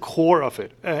 That's the core of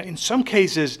it. In some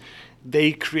cases,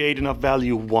 they create enough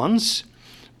value once,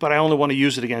 but I only want to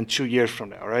use it again 2 years from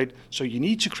now, right? So you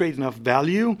need to create enough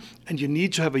value, and you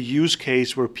need to have a use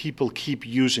case where people keep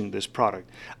using this product.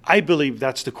 I believe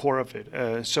that's the core of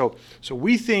it. So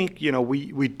we think,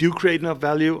 we do create enough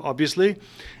value, obviously,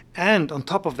 and on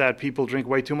top of that, people drink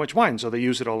way too much wine, so they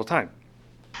use it all the time.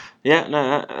 Yeah,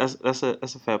 no, that's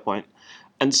a fair point.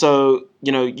 And so,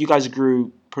 you guys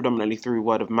grew predominantly through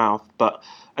word of mouth, but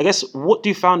I guess what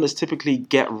do founders typically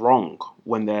get wrong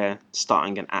when they're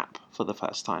starting an app for the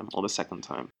first time or the second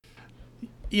time?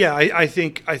 Yeah, I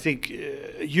think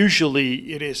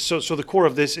usually it is. So the core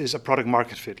of this is a product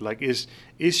market fit. Like, is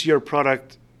your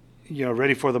product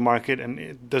ready for the market,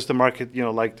 and does the market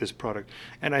like this product?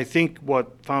 And I think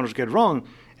what founders get wrong,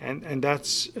 and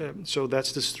that's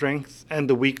that's the strength and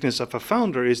the weakness of a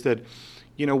founder, is that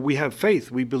we have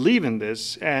faith, we believe in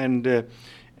this, and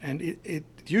it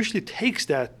usually takes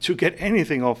that to get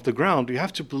anything off the ground. You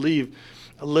have to believe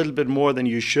a little bit more than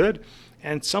you should.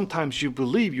 And sometimes you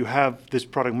believe you have this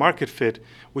product market fit,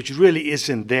 which really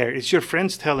isn't there. It's your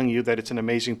friends telling you that it's an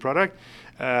amazing product,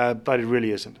 but it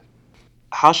really isn't.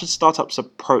 How should startups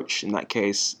approach, in that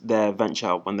case, their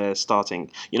venture when they're starting?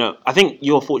 I think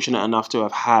you're fortunate enough to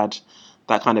have had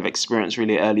that kind of experience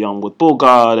really early on with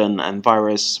Bullguard and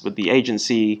Virus with the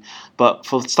agency. But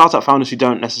for startup founders who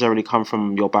don't necessarily come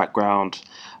from your background,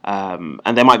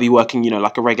 and they might be working,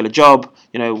 like a regular job,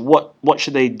 what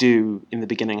should they do in the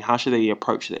beginning? How should they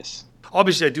approach this?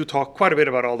 Obviously, I do talk quite a bit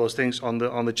about all those things on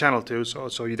the channel too,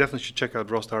 so you definitely should check out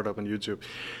Raw Startup on YouTube.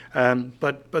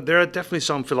 But there are definitely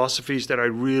some philosophies that I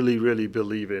really, really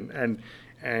believe in,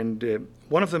 and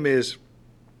one of them is,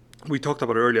 we talked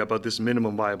about earlier about this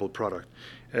minimum viable product.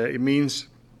 It means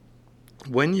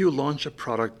when you launch a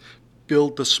product,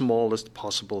 build the smallest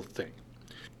possible thing.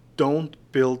 Don't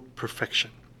build perfection.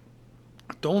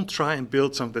 Don't try and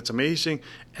build something that's amazing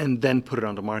and then put it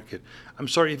on the market. I'm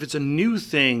sorry, if it's a new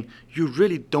thing, you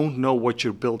really don't know what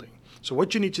you're building. So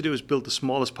what you need to do is build the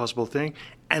smallest possible thing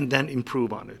and then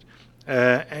improve on it.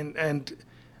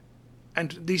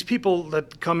 And these people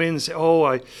that come in and say,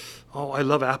 I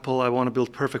love Apple, I want to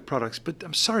build perfect products. But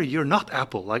I'm sorry, you're not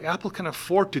Apple. Like, Apple can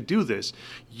afford to do this.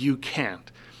 You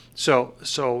can't. So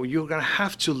you're going to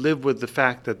have to live with the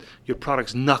fact that your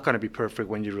product's not going to be perfect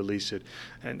when you release it.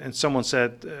 And someone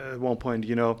said at one point,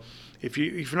 if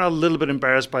you're not a little bit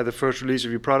embarrassed by the first release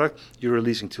of your product, you're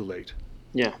releasing too late.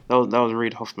 Yeah, that was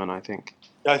Reid Hoffman, I think.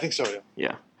 Yeah, I think so,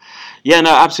 yeah. Yeah,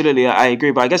 no, absolutely, I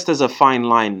agree. But I guess there's a fine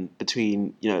line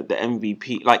between, the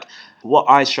MVP. Like, what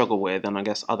I struggle with, and I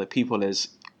guess other people, is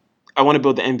I want to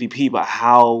build the MVP, but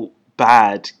how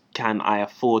bad can I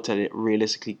afford to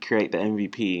realistically create the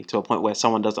MVP to a point where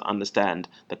someone doesn't understand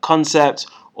the concept,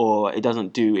 or it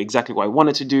doesn't do exactly what I want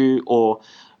it to do, or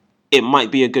it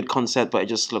might be a good concept, but it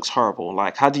just looks horrible?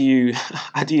 Like, how do you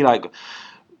like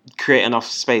create enough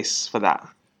space for that?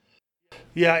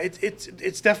 Yeah,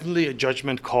 it's definitely a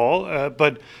judgment call,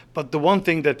 but the one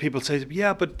thing that people say is,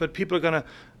 but people are gonna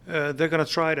they're going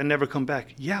to try it and never come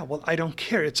back. Yeah, well, I don't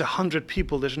care. It's 100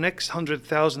 people. There's next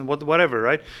 100,000, whatever,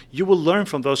 right? You will learn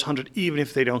from those 100 even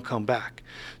if they don't come back.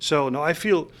 So, no, I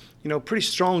feel, pretty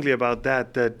strongly about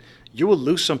that you will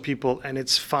lose some people and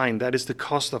it's fine. That is the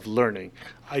cost of learning.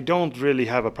 I don't really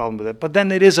have a problem with that. But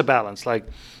then it is a balance. Like,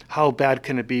 how bad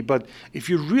can it be? But if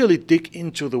you really dig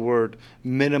into the word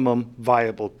minimum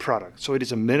viable product, so it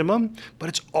is a minimum, but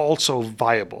it's also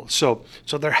viable. So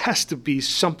there has to be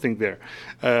something there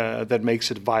that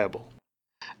makes it viable.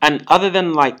 And other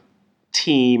than like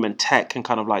team and tech and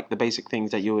kind of like the basic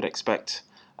things that you would expect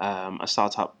a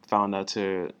startup founder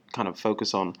to kind of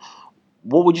focus on,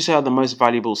 what would you say are the most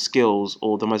valuable skills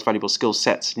or the most valuable skill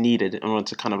sets needed in order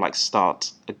to kind of like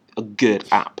start a good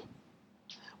app?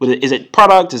 Is it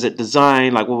product? Is it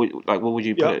design? Like what would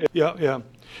you put it? Yeah.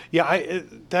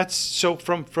 That's so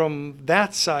from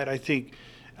that side. I think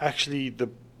actually the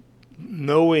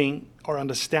knowing or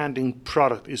understanding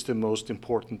product is the most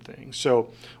important thing.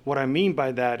 So what I mean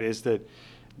by that is that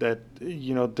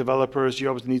developers, you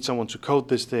always need someone to code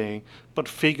this thing, but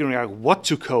figuring out what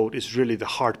to code is really the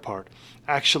hard part.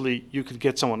 Actually, you could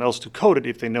get someone else to code it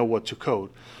if they know what to code.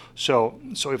 So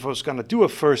if I was going to do a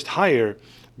first hire,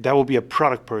 that will be a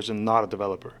product person, not a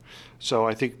developer. So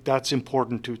I think that's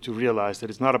important to realize that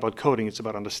it's not about coding, it's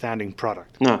about understanding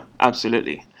product. No,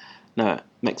 absolutely. No, it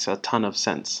makes a ton of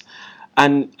sense.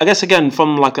 And I guess, again,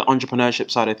 from like an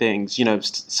entrepreneurship side of things,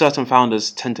 certain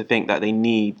founders tend to think that they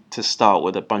need to start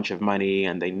with a bunch of money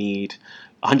and they need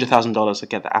 $100,000 to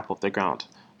get the app off the ground.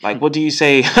 Like, what do you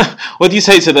say? What do you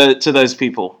say to those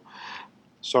people?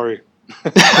 Sorry.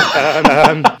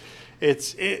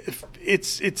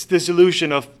 It's this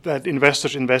illusion of that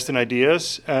investors invest in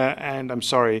ideas, and I'm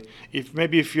sorry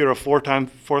if you're a fourth time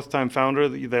founder,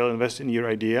 they'll invest in your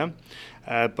idea.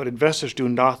 But investors do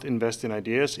not invest in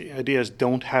ideas. Ideas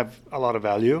don't have a lot of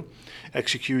value.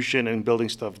 Execution and building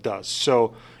stuff does.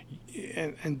 So,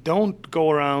 and don't go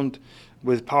around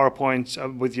with PowerPoints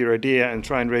with your idea and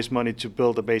try and raise money to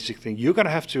build a basic thing. You're going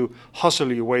to have to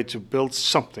hustle your way to build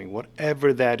something,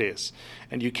 whatever that is.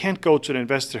 And you can't go to an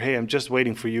investor, hey, I'm just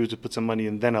waiting for you to put some money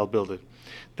in, then I'll build it.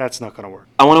 That's not going to work.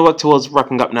 I want to work towards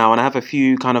wrapping up now, and I have a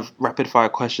few kind of rapid fire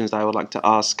questions that I would like to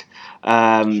ask.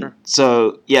 Sure.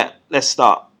 So, yeah, let's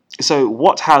start. So,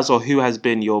 what has or who has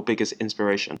been your biggest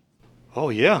inspiration? Oh,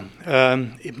 yeah.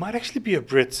 It might actually be a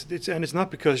Brit, and it's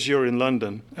not because you're in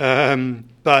London.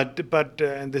 But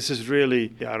and this is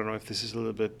really, I don't know if this is a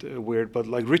little bit weird, but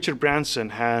like Richard Branson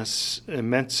has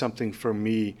meant something for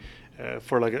me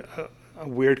for like a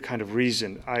weird kind of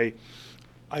reason.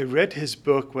 I read his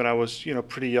book when I was,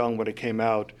 pretty young when it came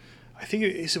out. I think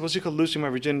was it called Losing My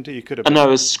Virginity? It could have been.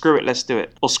 No, it's Screw It, Let's Do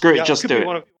It. Or Screw It, Just Do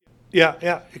It. Yeah,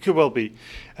 it could well be.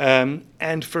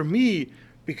 And for me,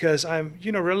 because I'm,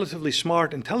 relatively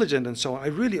smart, intelligent, and so on, I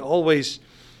really always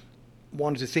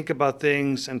wanted to think about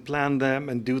things and plan them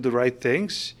and do the right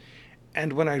things.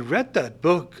 And when I read that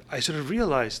book, I sort of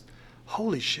realized,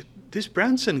 holy shit, this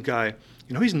Branson guy,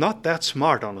 he's not that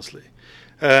smart, honestly.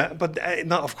 But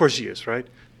not, of course he is, right?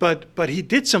 But he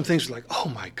did some things like,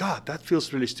 oh my God, that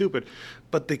feels really stupid.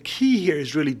 But the key here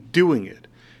is really doing it.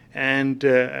 And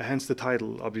hence the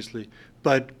title, obviously.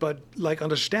 But like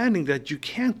understanding that you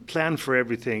can't plan for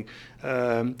everything.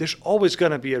 There's always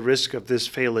going to be a risk of this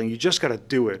failing. You just got to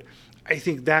do it. I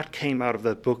think that came out of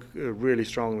that book really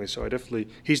strongly. So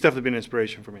he's definitely been an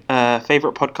inspiration for me.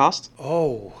 Favorite podcast?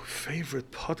 Oh, favorite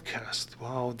podcast.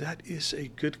 Wow, that is a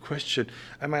good question.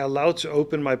 Am I allowed to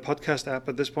open my podcast app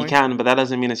at this point? You can, but that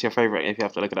doesn't mean it's your favorite if you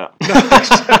have to look it up. No,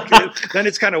 exactly. Then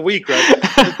it's kind of weak,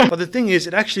 right? But the thing is,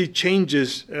 it actually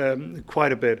changes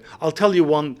quite a bit. I'll tell you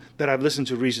one that I've listened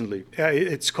to recently.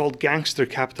 It's called Gangster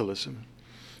Capitalism.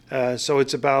 So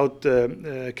it's about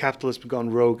capitalism gone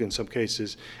rogue in some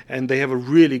cases, and they have a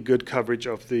really good coverage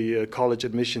of the college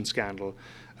admission scandal,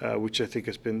 which I think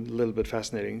has been a little bit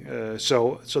fascinating.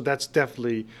 So that's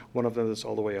definitely one of them that's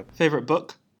all the way up. Favorite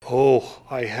book? Oh,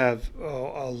 I have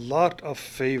a lot of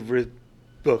favorite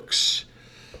books.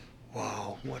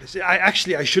 Wow, what is it? I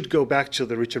should go back to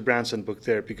the Richard Branson book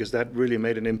there because that really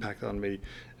made an impact on me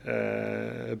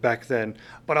back then.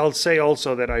 But I'll say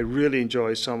also that I really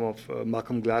enjoy some of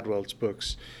Malcolm Gladwell's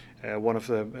books. One of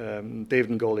them,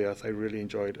 David and Goliath, I really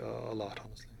enjoyed a lot,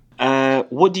 honestly.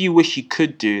 What do you wish you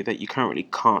could do that you currently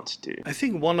can't do? I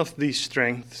think one of the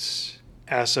strengths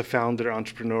as a founder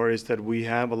entrepreneur is that we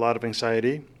have a lot of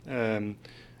anxiety.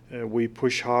 We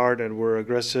push hard and we're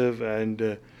aggressive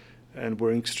and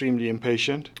we're extremely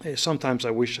impatient. Sometimes I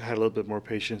wish I had a little bit more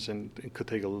patience and it could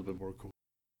take a little bit more cool.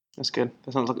 That's good.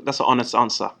 That sounds like that's an honest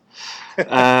answer.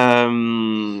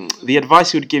 The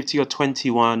advice you would give to your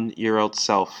 21-year-old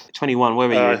self. 21, where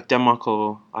were you? Denmark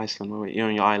or Iceland? Where were you? You're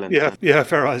on your island. Yeah,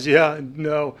 Faroes. Yeah,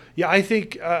 no. Yeah, I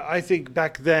think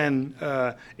back then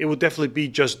it would definitely be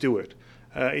just do it.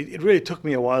 It really took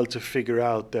me a while to figure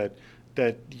out that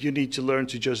you need to learn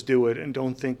to just do it and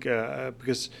don't think,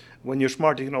 because when you're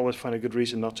smart, you can always find a good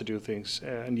reason not to do things,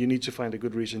 and you need to find a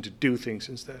good reason to do things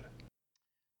instead.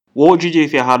 What would you do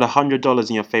if you had $100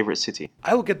 in your favorite city?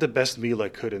 I would get the best meal I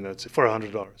could in that city for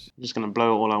 $100. You're just going to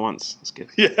blow it all at once. That's good.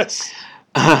 Yes.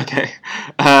 Okay.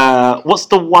 What's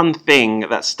the one thing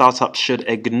that startups should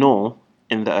ignore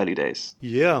in the early days?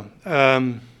 Yeah.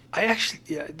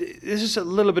 This is a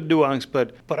little bit nuanced,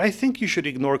 but I think you should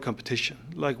ignore competition.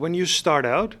 Like when you start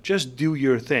out, just do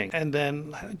your thing, and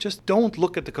then just don't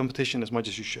look at the competition as much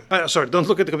as you should. Don't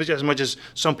look at the competition as much as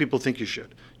some people think you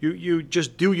should. You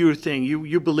just do your thing.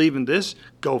 You believe in this,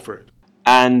 go for it.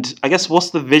 And I guess what's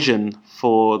the vision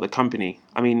for the company?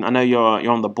 I mean, I know you're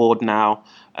on the board now,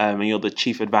 and you're the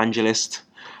chief evangelist.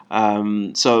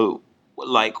 So,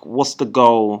 like, what's the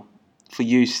goal for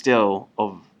you still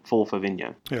for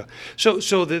Vinho? Yeah.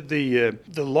 So the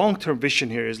long-term vision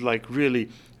here is like really,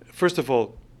 first of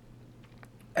all,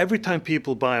 every time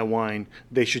people buy a wine,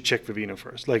 they should check Vivino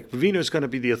first. Like Vivino is going to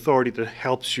be the authority that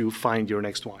helps you find your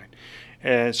next wine.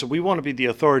 So we want to be the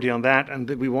authority on that, and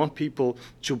we want people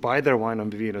to buy their wine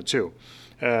on Vivino too.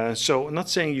 So I'm not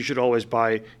saying you should always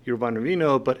buy your wine on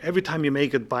Vivino, but every time you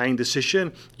make a buying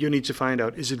decision, you need to find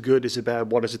out, is it good, is it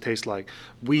bad, what does it taste like?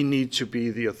 We need to be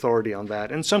the authority on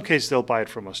that. In some cases, they'll buy it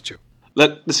from us too.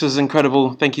 Look, this was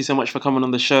incredible. Thank you so much for coming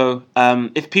on the show.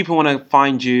 If people want to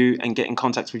find you and get in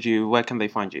contact with you, where can they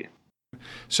find you?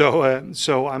 So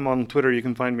I'm on Twitter. You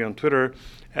can find me on Twitter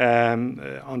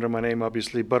under my name,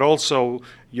 obviously. But also,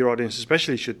 your audience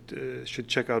especially should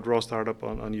check out Raw Startup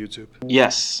on YouTube.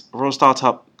 Yes, Raw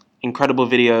Startup, incredible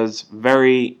videos,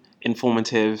 very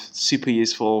informative, super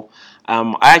useful.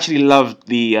 I actually loved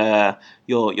the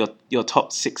your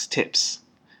top 6 tips,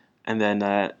 and then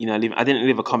I didn't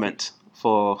leave a comment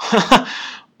for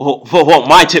for what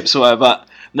my tips were, but.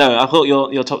 No, I thought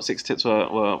your top 6 tips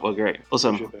were great.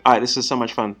 Awesome. All right, this was so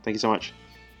much fun. Thank you so much.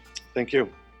 Thank you.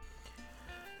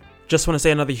 Just want to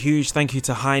say another huge thank you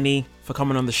to Heini for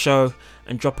coming on the show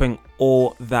and dropping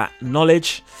all that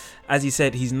knowledge. As he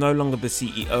said, he's no longer the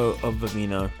CEO of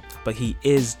Vivino, but he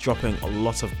is dropping a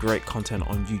lot of great content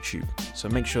on YouTube. So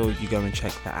make sure you go and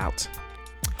check that out.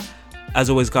 As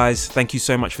always, guys, thank you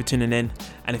so much for tuning in.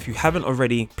 And if you haven't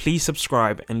already, please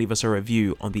subscribe and leave us a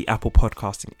review on the Apple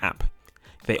Podcasting app.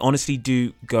 They honestly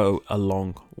do go a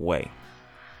long way.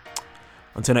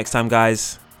 Until next time,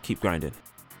 guys, keep grinding.